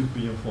industry should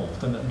be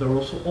involved. And there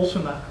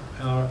also now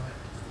are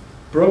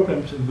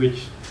programs in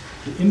which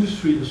the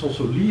industry is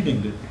also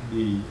leading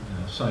the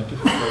scientific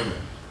programs.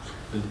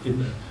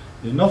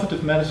 The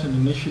Innovative Medicine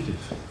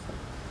Initiative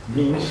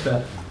means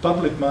that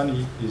public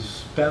money is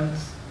spent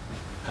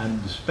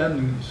and the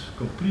spending is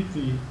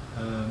completely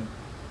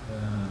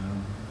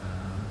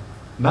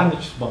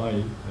managed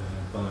by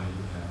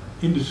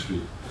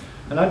industry.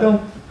 And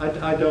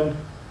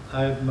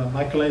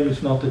my claim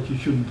is not that you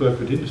shouldn't work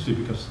with industry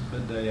because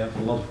they have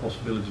a lot of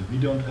possibilities we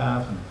don't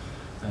have,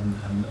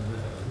 and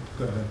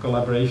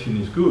collaboration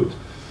is good.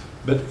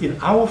 But in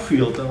our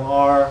field,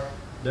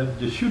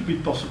 there should be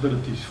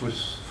possibilities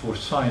for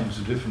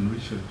science-driven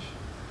research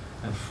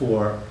and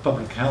for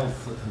public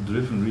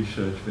health-driven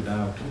research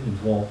without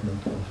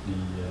involvement of the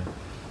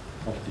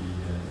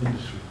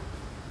industry.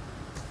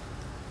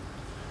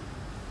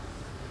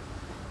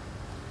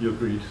 You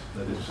agreed?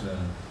 That is,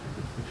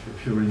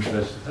 if you're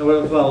interested.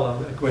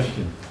 A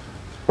question.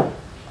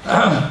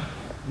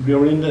 We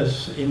are in the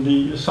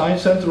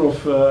Science Center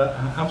of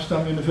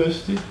Amsterdam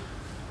University.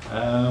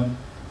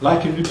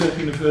 Like in Utrecht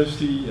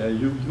University,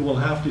 you will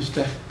have these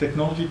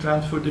technology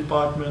transfer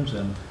departments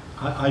and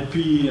IP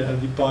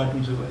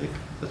departments.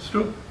 That's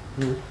true.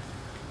 Mm.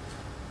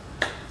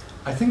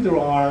 I think there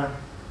are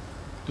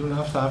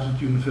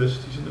 2,500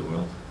 universities in the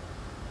world.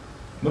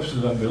 Most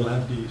of them will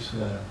have these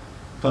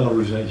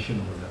valorization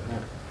or whatever.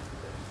 Yeah.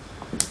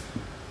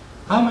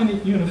 How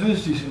many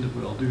universities in the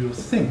world do you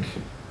think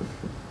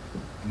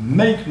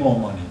make more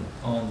money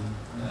on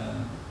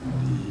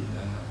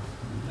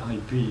the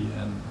IP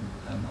and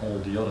all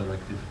the other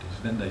activities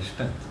than they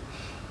spend.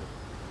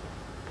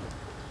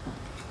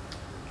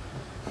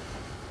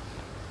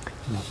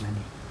 Not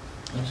many.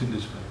 That's in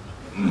this paper.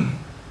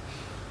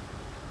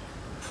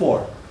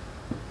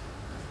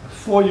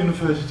 Four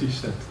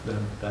universities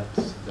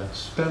that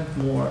spend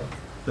more,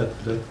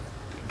 that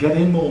get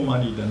in more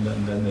money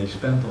than they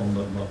spend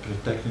on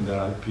protecting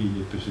their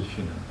IP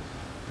position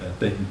and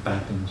taking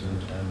patents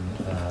and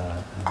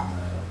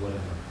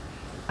whatever.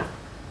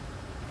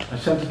 I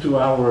sent it to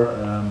our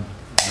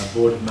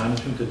board of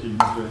management at the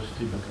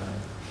university, but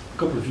a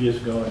couple of years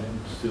ago I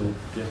didn't still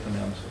get an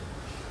answer.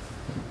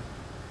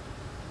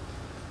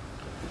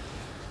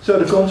 So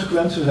the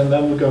consequences, and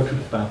then we go to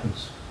the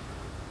patents.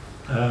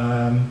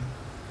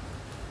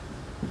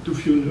 Too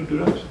few new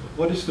drugs.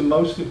 What is the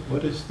most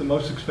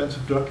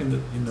expensive drug in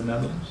the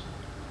Netherlands?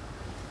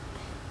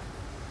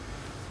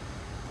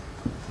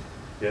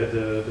 Yeah,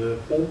 the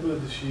Pompe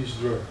disease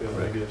drug,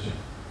 I guess.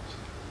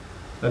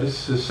 That is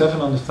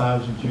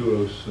 700,000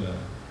 euros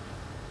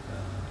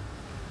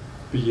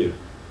per year.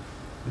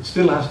 It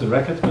still has the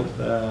record, but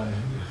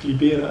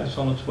Glibera is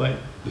on its way,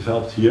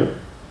 developed here,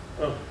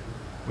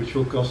 which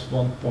will cost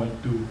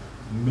 1.2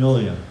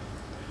 million.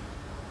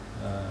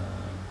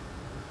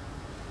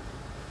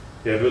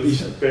 Yeah, but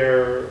it's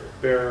per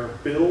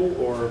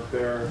pill or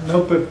per?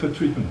 No, per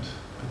treatment.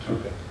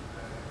 Okay.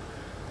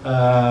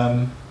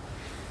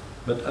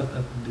 But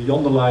the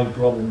underlying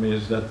problem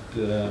is that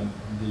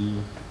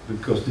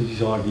because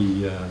these are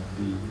the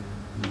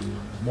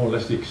more or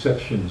less the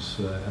exceptions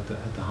at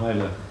the high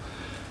level.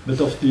 But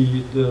of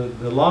the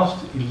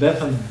last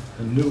 11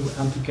 new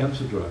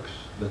anti-cancer drugs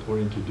that were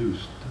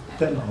introduced,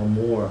 10 are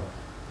more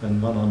than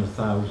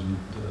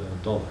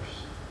 $100,000.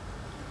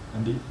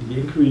 And the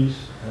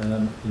increase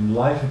in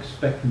life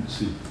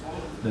expectancy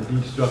that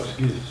these drugs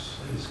give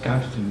is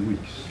counted in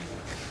weeks.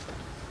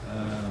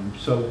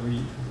 So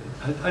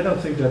I don't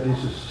think that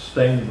is a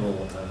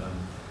sustainable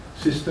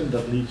system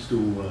that leads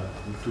to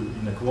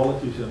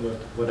inequalities and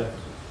whatever.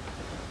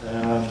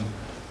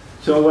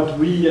 So what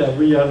we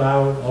are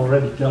now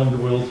already telling the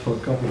world for a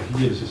couple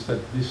of years is that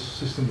this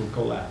system will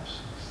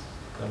collapse.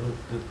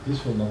 That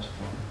this will not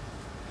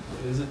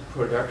survive. Is it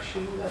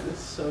production that is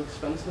so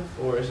expensive,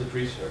 or is it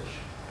research?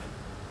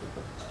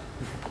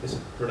 Is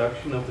it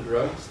production of the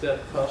drugs that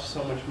costs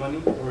so much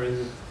money, or is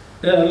it?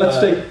 Yeah, let's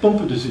take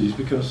Pompe disease,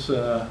 because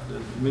the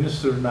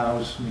minister now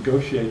is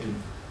negotiating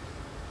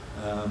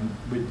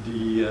with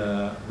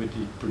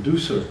the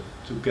producer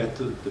to get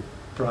the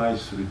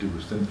price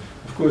reduced. And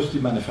of course, the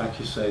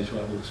manufacturer says,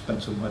 "Well, we'll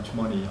spend so much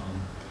money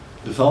on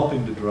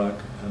developing the drug,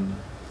 and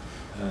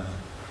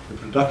the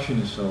production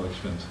is so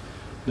expensive."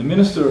 The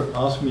minister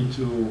asked me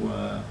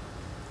to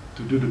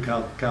do the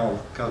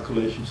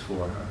calculations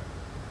for her.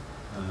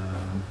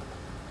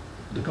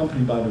 The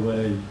company, by the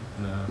way,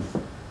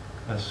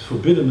 has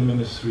forbidden the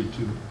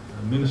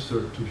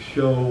minister to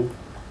show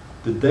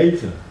the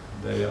data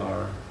they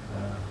are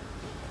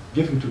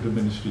giving to the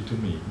ministry to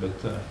me.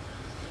 But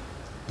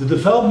the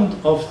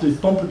development of the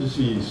Pompe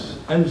disease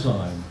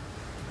enzyme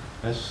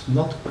has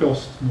not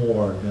cost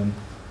more than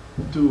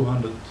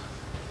 $200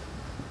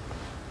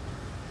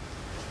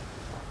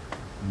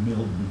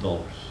 million,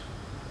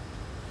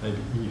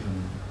 maybe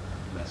even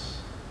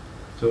less.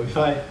 So if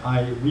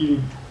I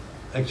really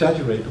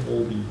exaggerate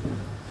all the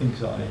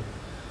things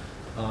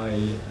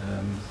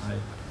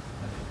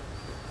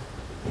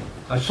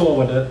I saw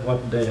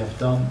what they have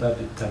done. That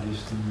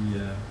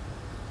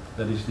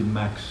is the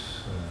max.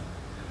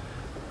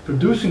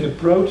 Producing a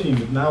protein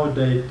with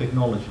nowadays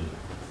technology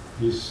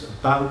is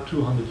about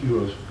 200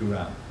 euros per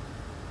gram.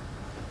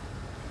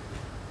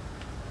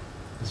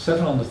 The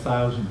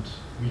 700,000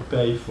 we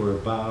pay for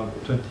about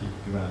 20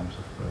 grams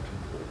of protein.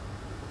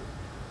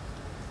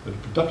 But the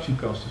production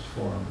cost is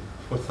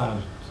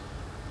 4,000.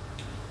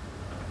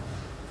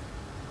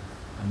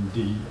 And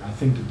I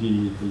think that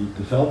the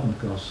development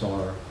costs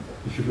are,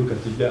 if you look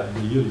at the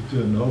yearly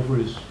turnover,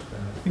 is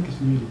I think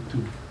it's nearly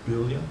 2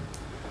 billion.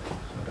 So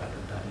that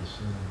is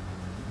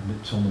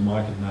it's on the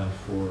market now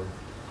for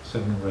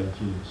 7 or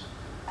 8 years.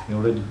 They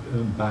already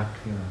earned back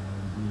the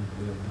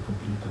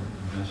complete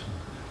investment.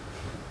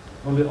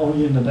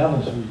 Only in the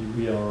Netherlands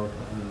we are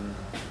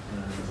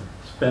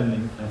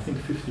spending, I think,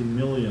 50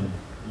 million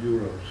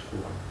euros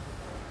for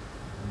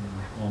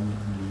on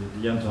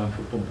the enzyme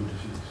for Pompe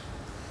disease.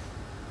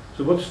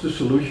 So what's the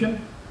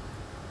solution?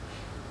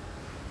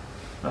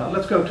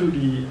 Let's go to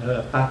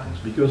the patents,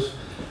 because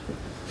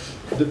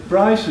the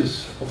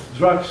prices of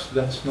drugs,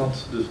 that's not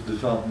the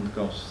development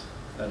cost,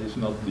 that is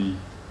not the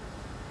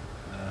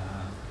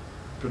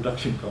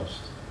production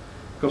cost.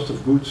 Cost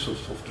of goods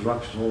of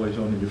drugs is always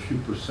only a few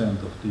percent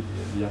of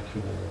the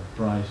actual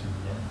price in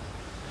the end.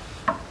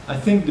 I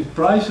think the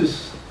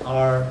prices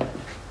are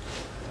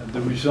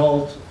the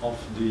result of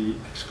the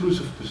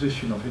exclusive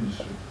position of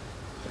industry.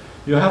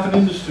 You have an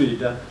industry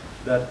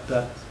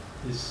that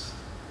is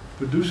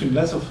producing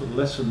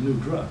lesser new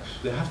drugs.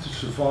 They have to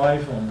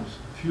survive on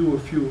fewer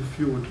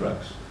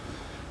drugs.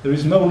 There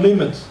is no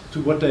limit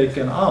to what they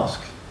can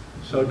ask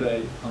So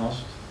they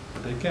asked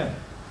what they can.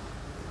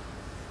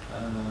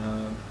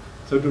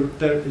 So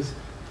there is,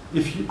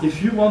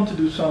 if you want to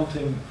do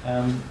something,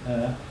 and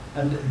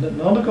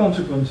another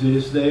consequence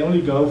is they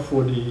only go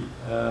for the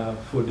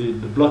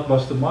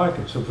blockbuster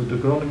market. So for the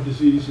chronic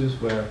diseases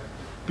where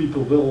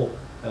people will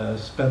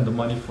spend the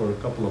money for a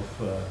couple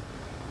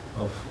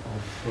of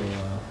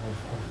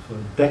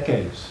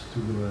decades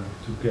to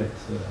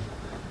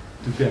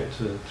get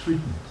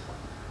treatment.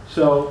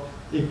 So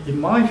in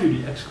my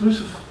view, the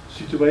exclusive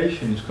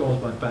situation is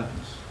caused by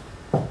patents.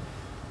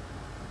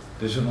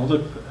 There's another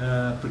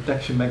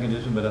protection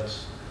mechanism, but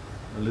that's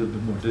a little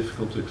bit more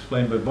difficult to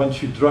explain. But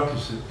once your drug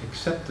is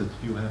accepted,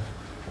 you have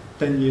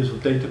 10 years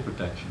of data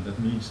protection. That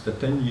means that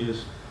 10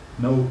 years,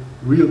 no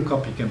real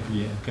copy can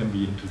be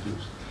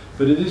introduced.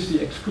 But it is the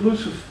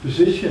exclusive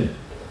position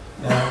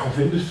of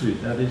industry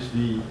that is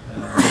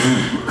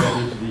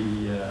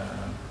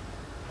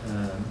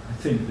I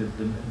think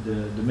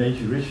the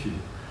major issue.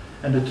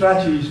 And the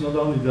tragedy is not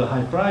only the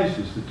high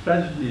prices. The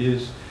tragedy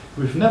is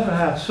we've never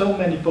had so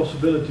many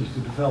possibilities to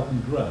develop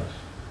new drugs,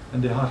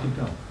 and they hardly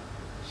come.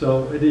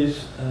 So it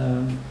is.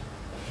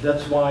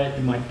 That's why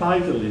in my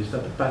title is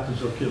that the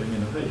patents are killing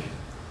innovation.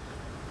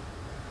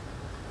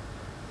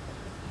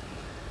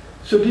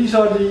 So these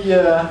are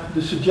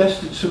the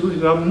suggested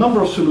solutions. There are a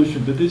number of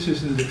solutions, but this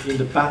is in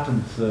the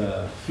patent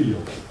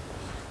field.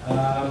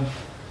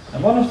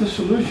 And one of the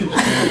solutions,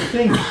 I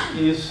think,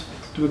 is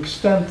to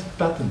extend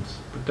patent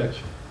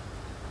protection.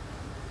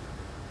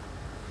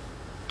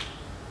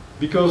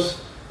 Because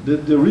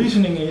the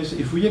reasoning is,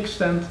 if we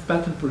extend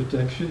patent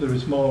protection, there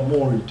is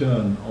more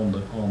return on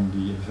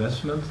the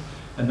investment,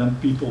 and then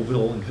people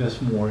will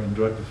invest more in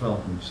drug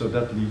development. So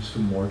that leads to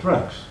more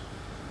drugs.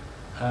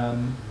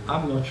 I'm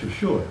not so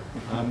sure.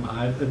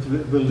 It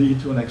will lead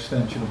to an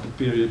extension of the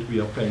period we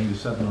are paying the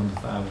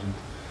 700,000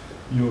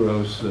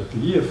 euros per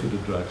year for the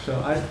drug. So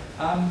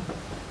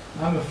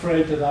I'm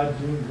afraid that I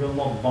will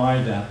not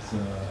buy that as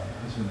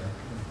an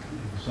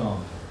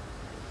example.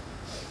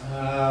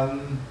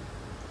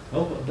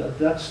 Well,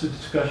 that's the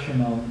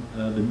discussion on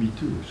the Me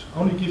Too's.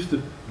 Only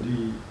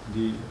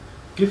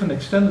give an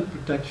extended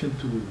protection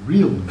to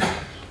real users.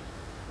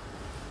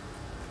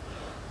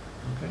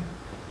 Okay.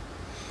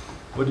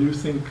 What do you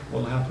think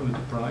will happen with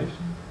the price?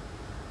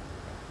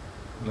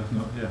 We'll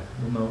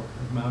know.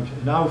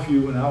 In our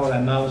view, in our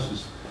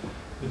analysis,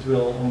 it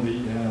will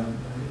only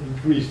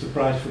increase the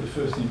price for the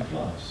first in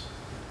class.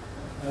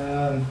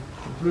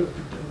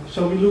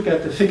 So we look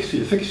at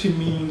efficacy. Efficacy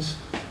means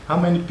how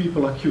many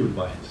people are cured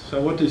by it.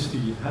 So what is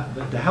the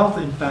health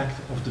impact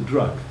of the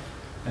drug?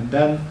 And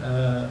then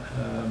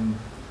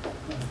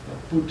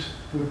put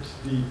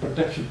the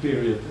protection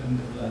period and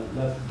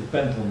let it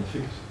depend on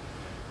efficacy.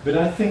 But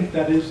I think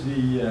that is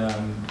it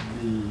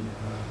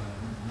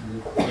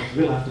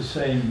will have the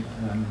same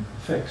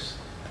effects.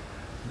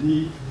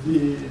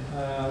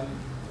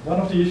 One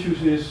of the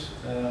issues is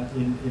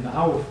in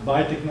our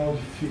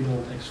biotechnology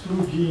field,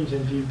 exclude genes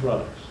and gene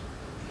products.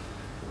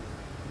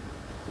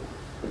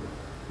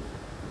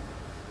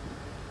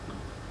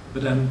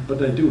 But then what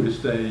they do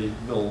is they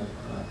will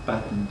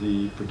patent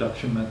the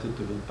production method,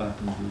 they will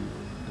patent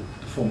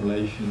the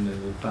formulation, they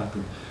will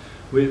patent.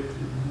 We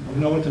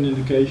know what an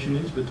indication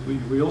is, but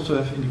we also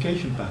have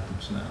indication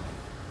patents now.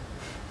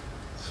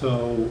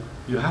 So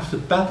you have to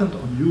patent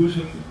on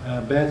using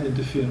bad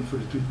interferon for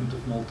the treatment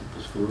of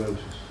multiple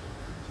sclerosis.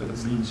 So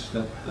that means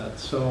that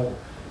so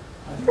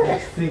I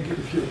think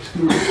if you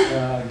exclude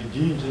the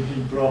genes and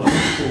gene products,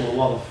 still a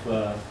lot of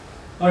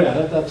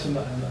that's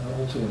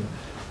also.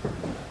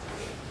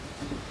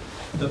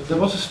 There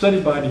was a study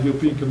by the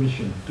European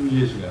Commission 2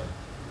 years ago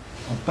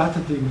on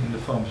patenting in the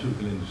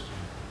pharmaceutical industry.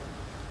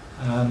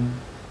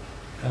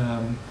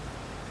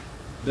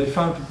 They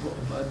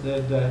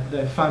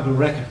found a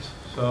record.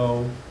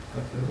 So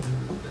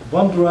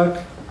one drug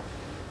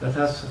that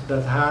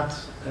had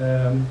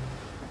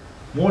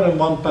more than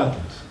one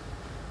patent.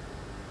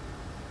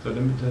 So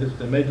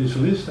they made this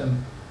list,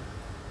 and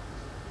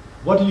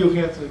what do you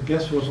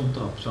guess was on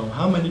top? So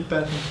how many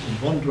patents in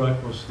one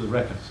drug was the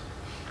record?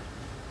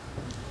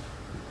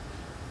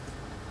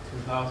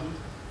 2,000?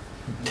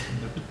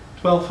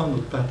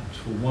 1,200 patents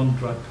for one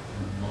drug on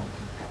the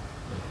market.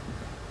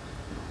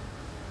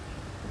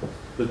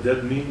 But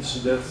that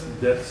means that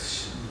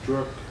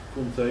drug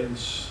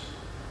contains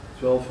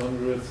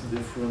 1,200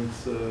 different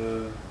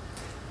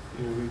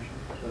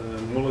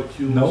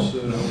molecules.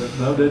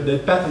 No, they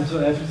patent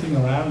everything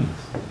around it.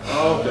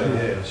 Oh, okay,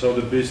 yeah. So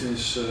the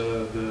business,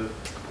 the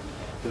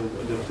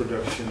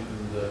production,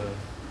 and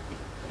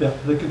the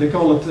they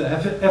call it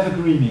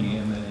evergreening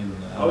in.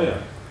 Oh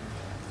yeah.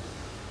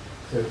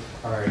 So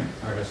are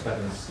those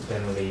patents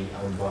generally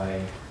owned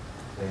by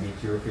maybe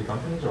 2 or 3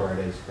 companies, or are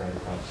they spread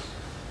across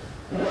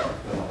a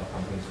lot of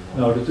companies as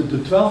well? No, the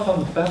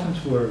 1,200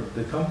 patents were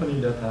the company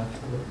that had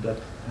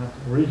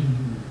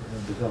originally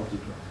developed the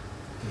drug.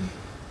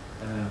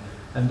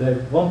 And they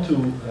want to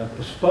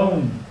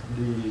postpone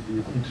the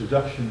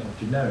introduction of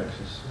generics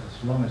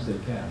as long as they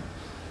can.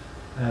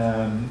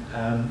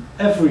 And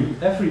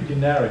every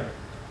generic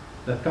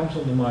that comes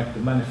on the market, the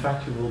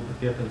manufacturer will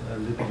get a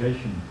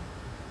litigation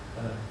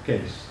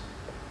case.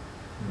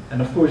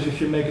 And of course, if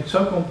you make it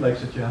so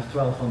complex that you have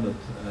 1,200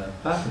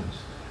 patents,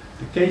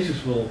 the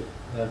cases will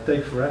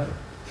take forever.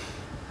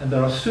 And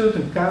there are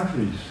certain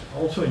countries,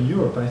 also in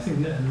Europe, I think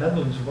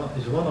Netherlands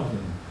is one of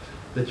them,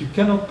 that you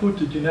cannot put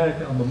the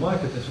generic on the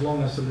market as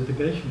long as the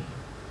litigation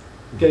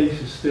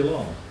case is still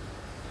on.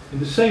 In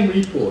the same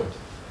report,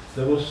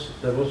 there was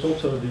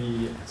also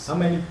the how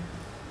many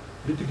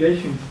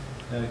litigation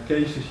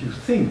cases you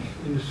think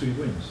industry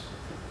wins.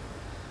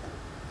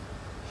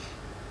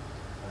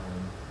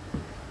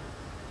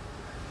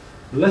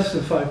 Less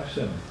than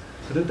 5%.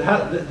 But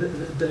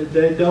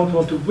they don't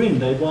want to win,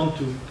 they want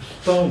to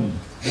postpone.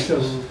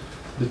 Because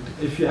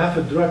if you have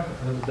a drug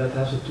that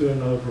has a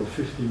turnover of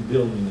 15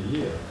 billion a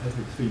year,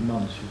 every 3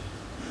 months you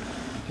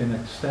can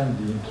extend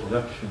the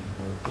introduction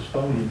or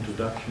postpone the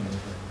introduction of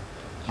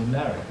a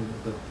generic.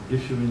 That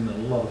gives you in a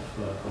lot of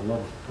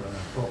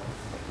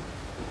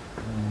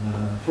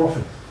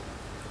profit.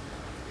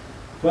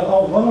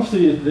 Well, one of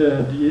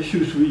the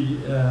issues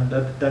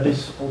that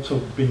is also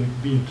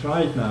being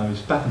tried now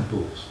is patent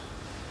pools.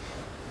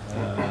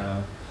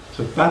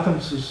 So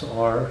patents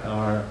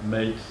are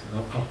made,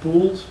 are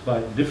pooled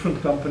by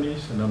different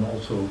companies, and then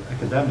also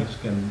academics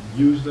can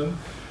use them.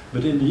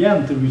 But in the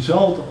end, the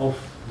result of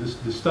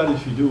the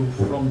studies you do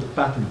from the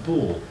patent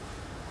pool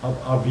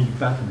are being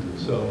patented.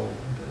 So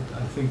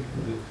I think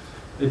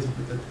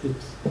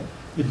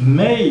it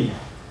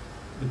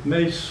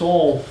may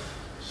solve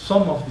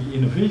some of the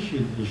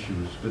innovation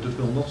issues, but it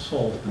will not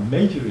solve the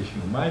major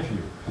issue in my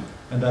view,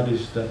 and that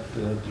is that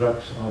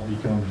drugs are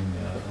becoming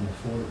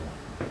unaffordable.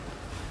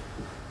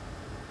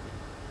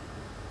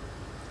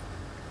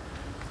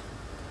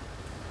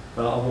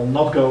 Well, I will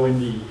not go in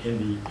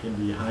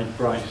the high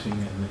pricing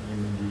and in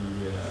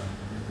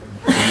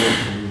the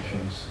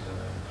solutions.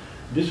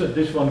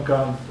 This one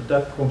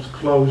comes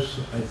close,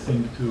 I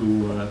think,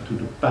 to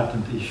the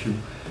patent issue.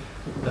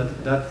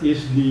 That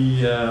is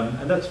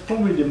and that's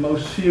probably the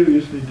most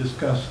seriously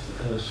discussed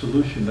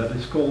solution. That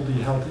is called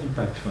the health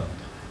impact fund.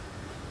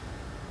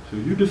 So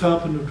you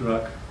develop a new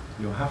drug,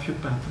 you have your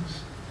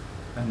patents,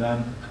 and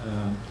then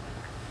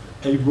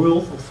a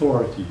world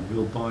authority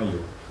will buy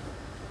your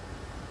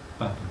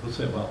patent. Will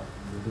say, well,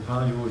 the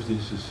value of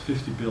this is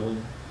 50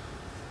 billion.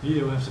 Here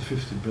you have the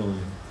 50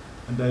 billion,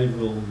 and they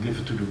will give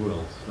it to the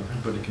world, so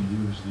everybody can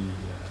use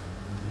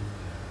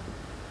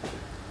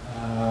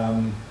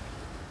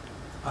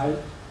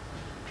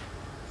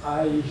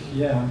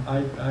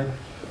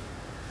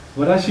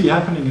what I see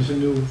happening is a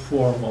new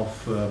form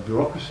of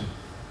bureaucracy,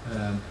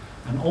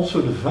 and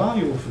also the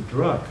value of a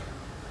drug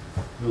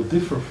will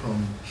differ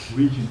from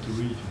region to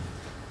region.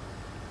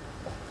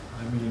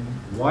 I mean,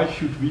 why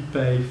should we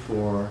pay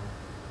for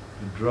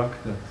a drug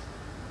that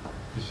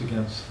is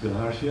against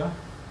bilharzia?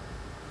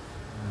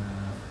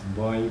 And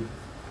why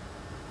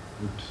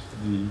would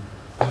the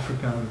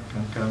African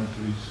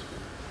countries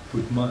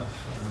put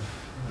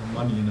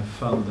money in a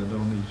fund that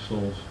only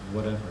solves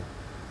whatever?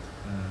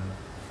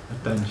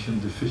 Attention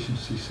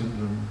deficiency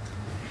syndrome.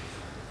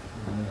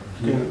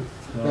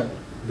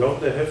 Don't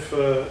they have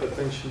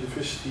attention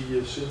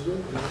deficiency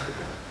syndrome in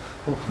Africa?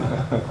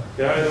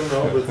 Yeah, I don't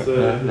know, but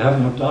they have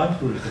no time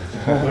for it.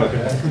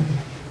 okay.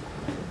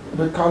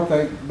 But can't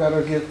they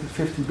better give the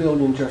 50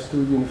 billion just to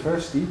a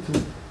university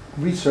to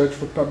research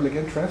for public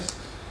interest?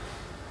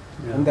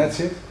 Yeah. And that's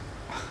it?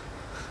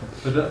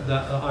 But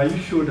are you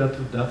sure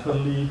that will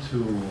lead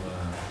to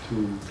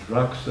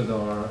drugs that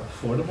are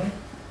affordable?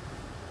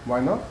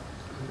 Why not?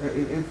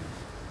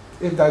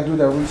 If they do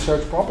their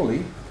research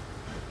properly,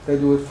 they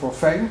do it for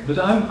fame. But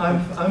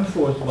I'm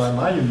forced by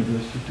my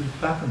university to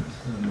patent.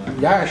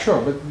 Yeah,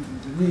 sure, but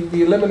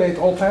we eliminate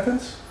all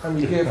patents and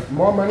we give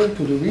more money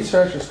to the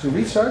researchers to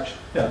research.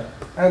 Yeah.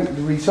 And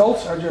the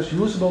results are just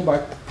usable by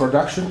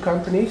production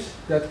companies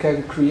that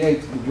can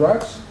create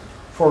drugs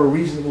for a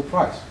reasonable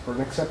price, for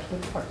an acceptable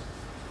price.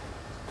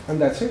 And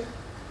that's it.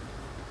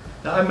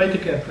 Now I make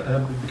it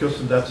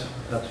because that's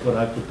what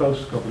I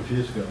proposed a couple of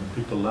years ago, and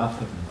people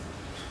laughed at me.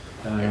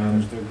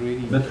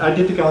 But I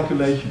did the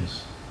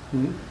calculations.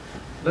 Mm-hmm.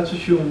 Let's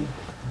assume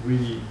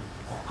we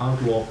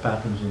outlaw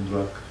patents on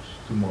drugs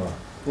tomorrow.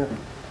 Yeah.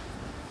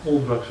 All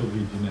drugs will be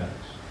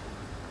generics.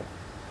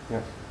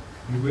 Yeah.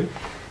 You agree?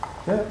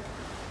 Yeah.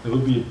 There will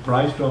be a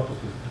price drop of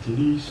at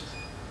least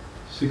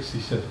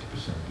 60-70%,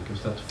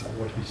 because that's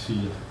what we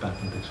see if a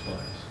patent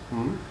expires.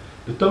 Mm-hmm.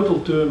 The total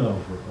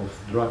turnover of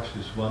drugs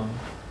is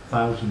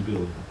 1,000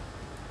 billion.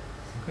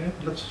 Okay,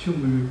 let's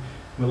assume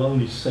we will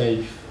only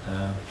save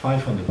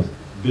 500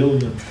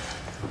 billion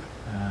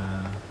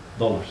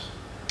dollars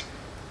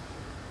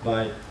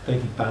by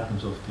taking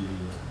patents of the.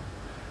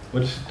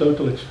 What is the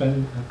total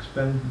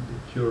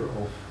expenditure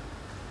of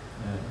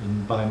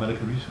in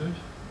biomedical research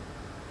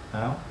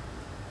now?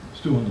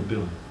 It's 200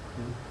 billion.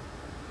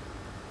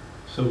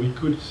 So we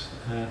could.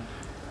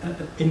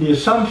 In the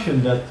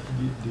assumption that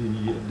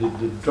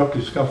the drug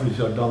discoveries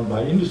are done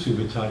by industry,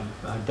 which I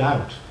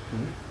doubt,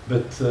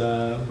 but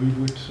we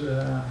would,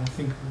 I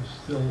think,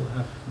 still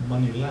have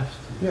money left.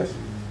 Yes.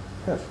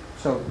 Yes.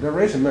 So there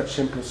is a much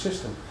simpler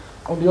system.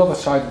 On the other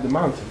side of the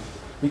mountain,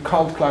 we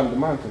can't climb the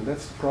mountain.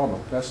 That's the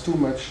problem. There's too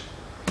much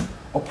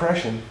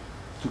oppression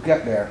to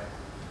get there.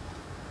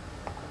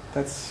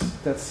 That's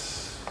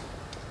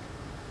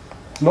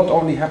not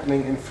only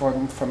happening in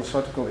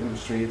pharmaceutical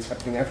industry, it's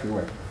happening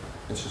everywhere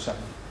in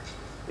society.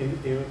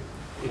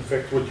 In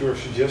fact, what you're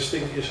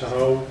suggesting is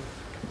how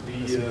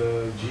the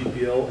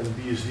GPL and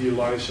BSD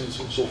license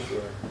in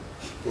software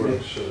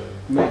works.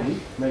 Maybe.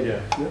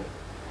 Yeah. Yeah.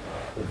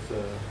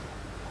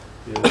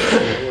 But,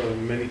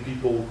 many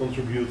people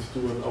contribute to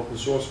an open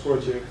source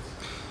project,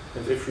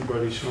 and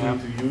everybody's free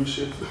to use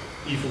it,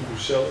 even to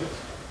sell it.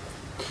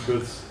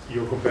 But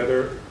your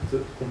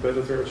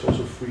competitor is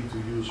also free to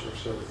use or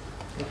sell it.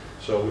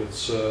 So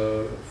it's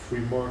a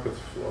free market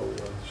flow,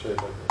 to say it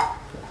like that.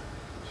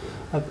 So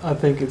I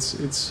think it's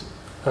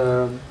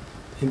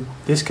in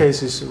this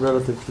case is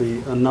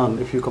relatively a none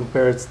if you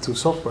compare it to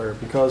software,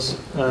 because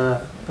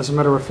as a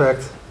matter of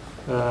fact,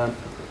 a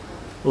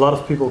lot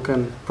of people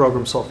can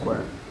program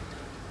software,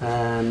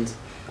 and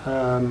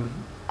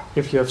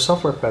if you have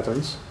software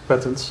patents,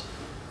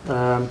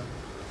 yeah,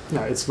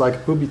 it's like a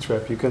booby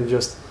trap. You can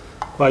just,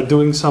 by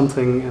doing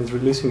something and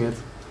releasing it,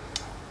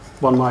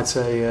 one might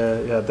say,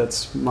 yeah,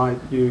 that's my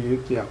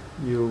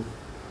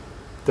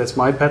that's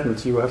my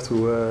patent. You have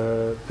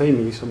to pay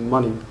me some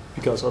money,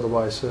 because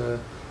otherwise,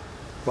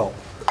 well.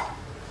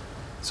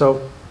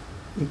 So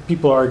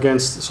people are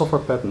against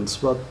software patents,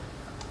 but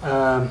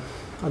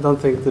I don't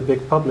think the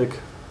big public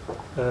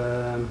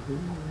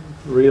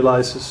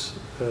realizes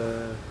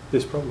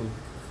this problem.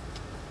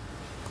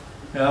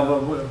 Yeah,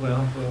 well,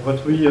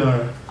 what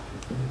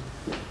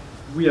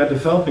we are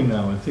developing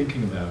now and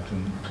thinking about,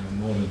 and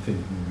more than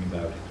thinking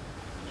about it.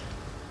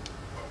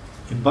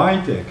 In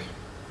biotech,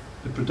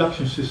 the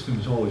production system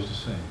is always the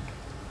same.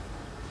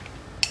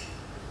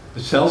 The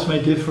cells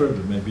may differ,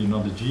 there may be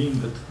another gene,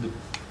 but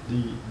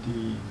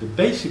the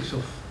basics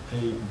of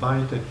a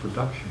biotech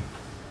production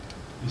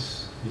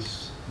is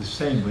the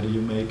same, whether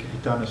you make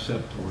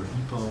etanercept or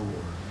EPO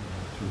or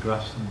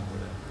filgrastim or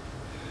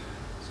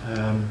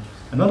whatever.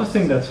 Another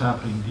thing that's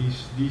happening,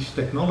 these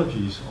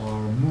technologies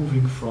are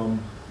moving from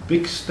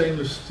big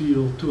stainless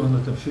steel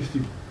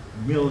 250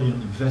 million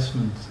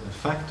investment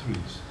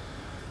factories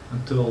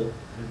until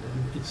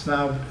it's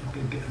now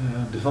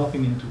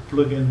developing into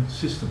plug-in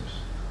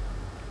systems.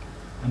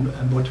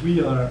 And what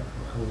we are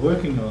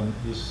working on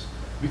is,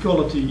 we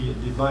call it the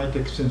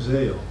biotech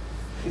Senseo.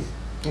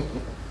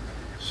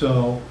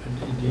 So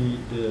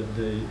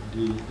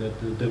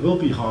there will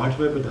be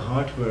hardware, but the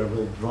hardware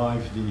will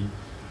drive the,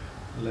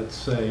 let's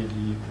say,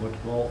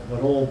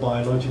 what all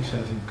biologics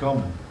have in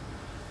common.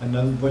 And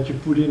then what you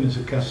put in is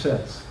a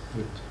cassette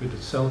with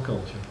a cell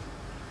culture.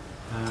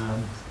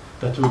 And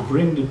that will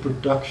bring the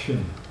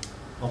production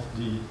of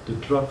the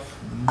drug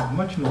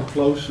much more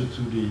closer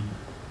to the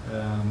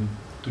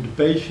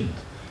patient.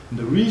 And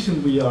the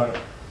reason we are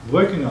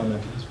working on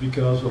it is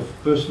because of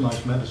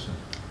personalized medicine.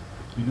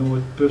 You know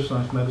what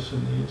personalized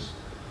medicine is?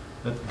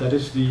 That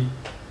is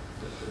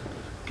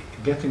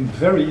getting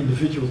very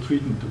individual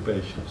treatment to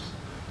patients.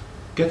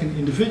 Getting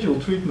individual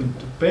treatment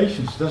to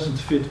patients doesn't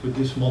fit with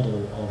this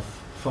model of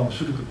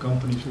pharmaceutical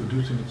companies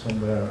producing it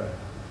somewhere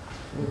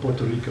in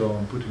Puerto Rico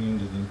and putting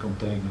it in a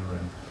container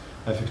and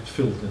have it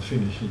filled and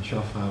finished in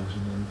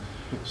Schaffhausen.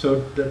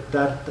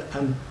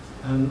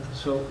 And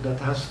so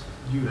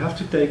you have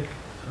to take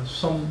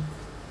some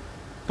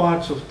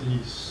parts of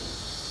the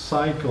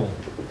cycle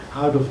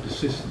out of the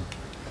system.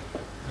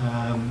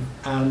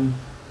 And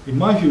in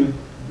my view,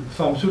 the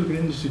pharmaceutical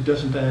industry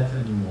doesn't add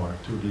anymore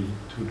to the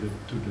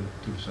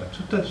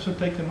side. So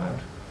take them out.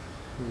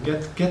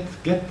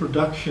 Get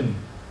production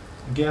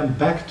again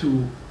back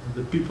to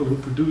the people who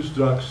produce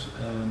drugs.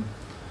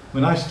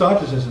 When I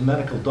started as a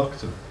medical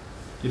doctor,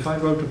 if I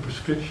wrote a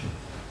prescription,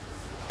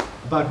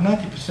 about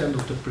 90%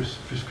 of the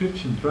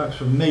prescription drugs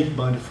were made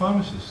by the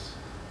pharmacists.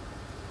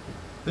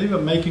 They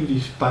were making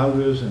these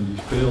powders and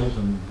these pills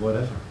and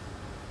whatever.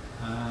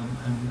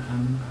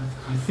 And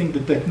I think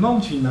the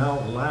technology now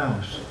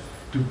allows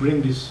to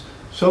bring this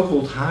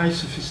so-called high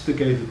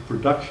sophisticated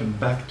production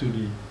back to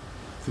the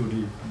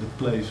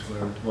place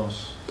where it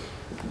was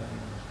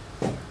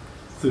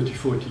 30,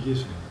 40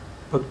 years ago.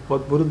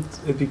 But wouldn't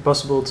it be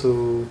possible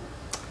to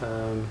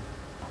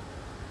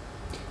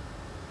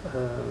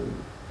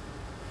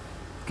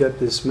get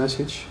this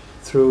message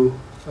through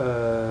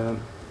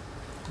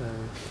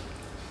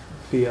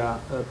via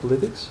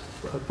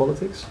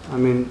politics? I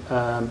mean,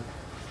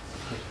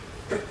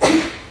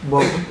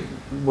 well,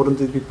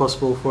 wouldn't it be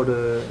possible for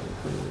the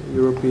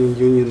European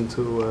Union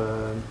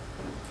to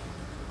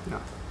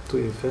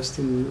invest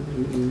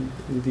in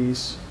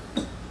these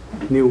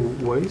new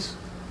ways?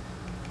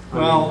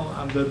 Well,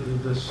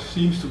 there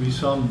seems to be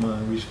some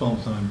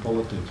response now in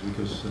politics,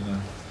 because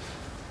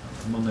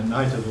Monday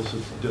night there was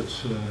a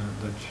Dutch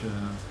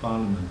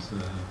parliament,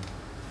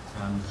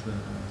 and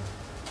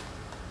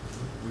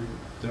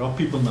there are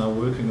people now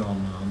working on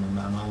an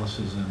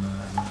analysis and a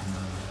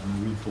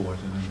report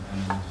and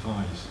an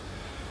advice.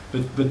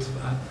 But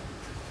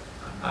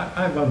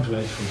I won't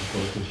wait for the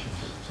politicians.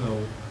 So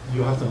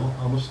you have the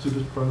honors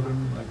student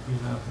program like we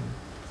have.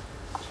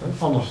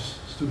 Honors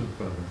student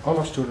program.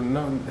 Honor student?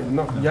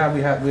 No. Yeah,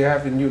 we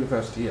have in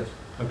university, yes.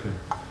 Okay.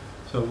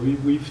 So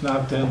we've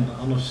now 10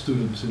 honors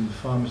students in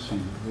pharmacy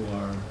who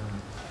are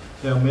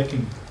they are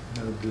making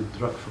the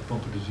drug for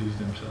Pompe disease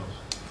themselves.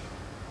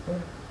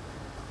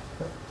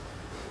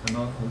 And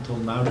until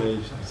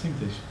nowadays, I think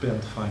they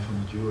spent €500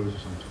 or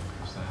something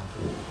because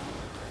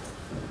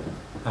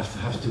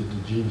they have to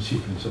the gene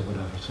sequence or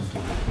whatever,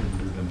 something they couldn't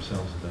do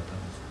themselves at that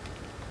time.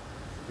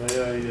 May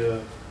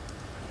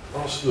I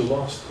ask the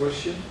last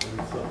question and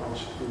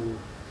ask to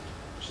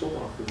stop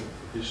after that?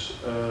 Is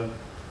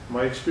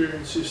my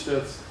experience is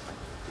that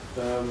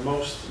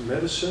most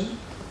medicine,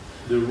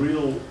 the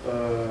real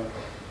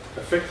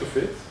effect of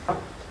it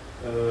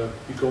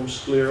becomes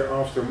clear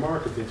after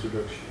market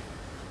introduction.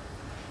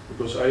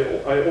 Because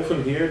I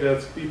often hear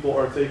that people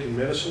are taking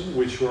medicine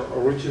which were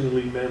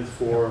originally meant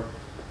for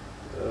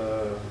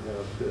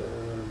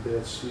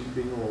bad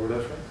sleeping or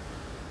whatever,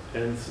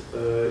 and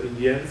in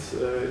the end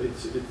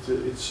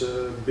it's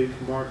a big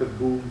market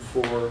boom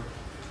for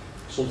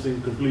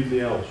something completely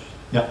else.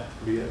 Yeah.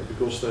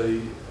 Because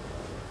they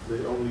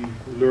only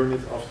learn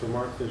it after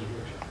market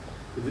introduction.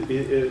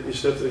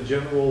 Is that a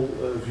general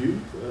view?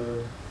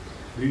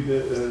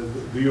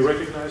 Do you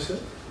recognize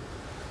that?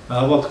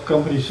 What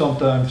companies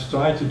sometimes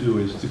try to do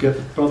is to get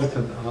the product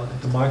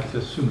at the market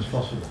as soon as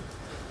possible.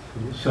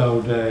 Mm-hmm.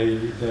 So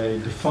they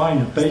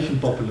define a patient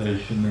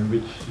population in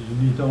which you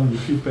need only a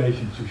few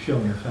patients to show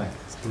an effect.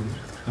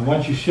 Mm-hmm. And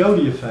once you show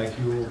the effect,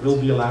 you will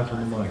be allowed on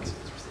the market.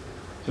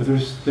 So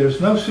there's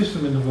no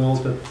system in the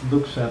world that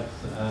looks at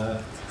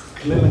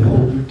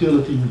clinical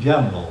utility in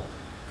general.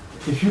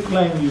 If you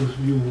claim your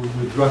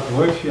drug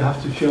works, you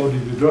have to show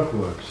that your drug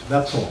works.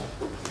 That's all.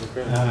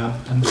 Okay.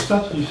 And the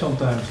strategy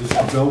sometimes is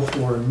to go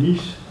for a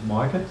niche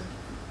market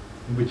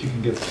in which you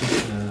can get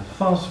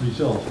fast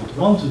results. But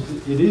once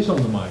it is on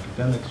the market,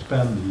 then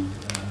expand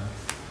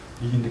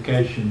the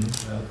indication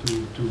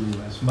to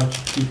as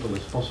much people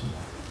as possible.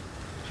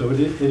 So it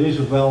is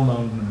a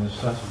well-known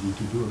strategy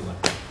to do it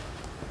like that.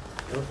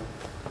 Okay.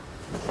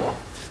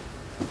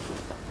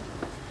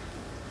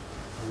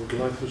 I would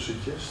like to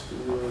suggest to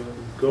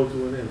go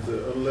to an end,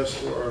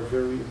 unless there are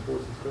very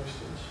important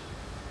questions.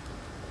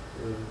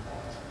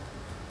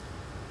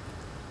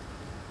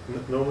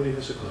 Nobody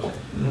has a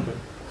question? Okay.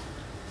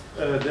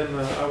 Then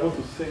I want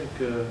to thank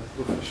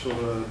Professor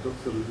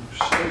Dr. Huub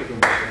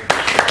Schellekens.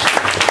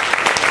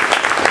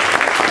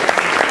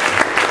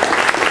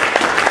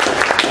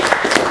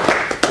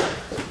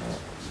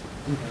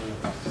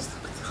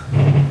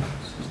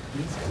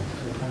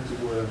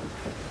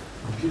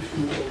 Give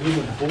you a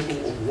little bottle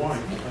of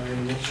wine.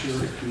 I'm not sure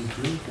if you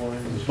drink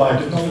wine. It's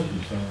biotechnology,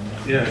 so...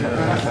 Yeah,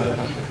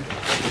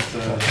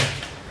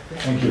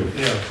 Thank you.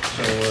 Yeah,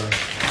 so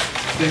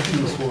thank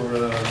you for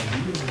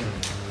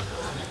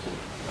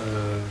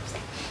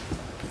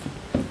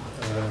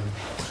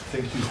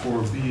thank you for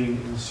being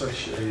in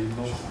such a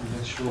not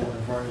natural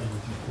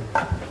environment.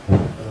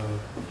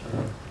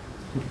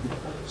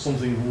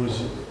 Something who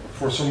is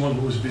for someone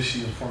who is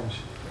busy in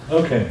pharmacy.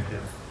 Okay. Yeah.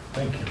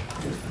 Thank you.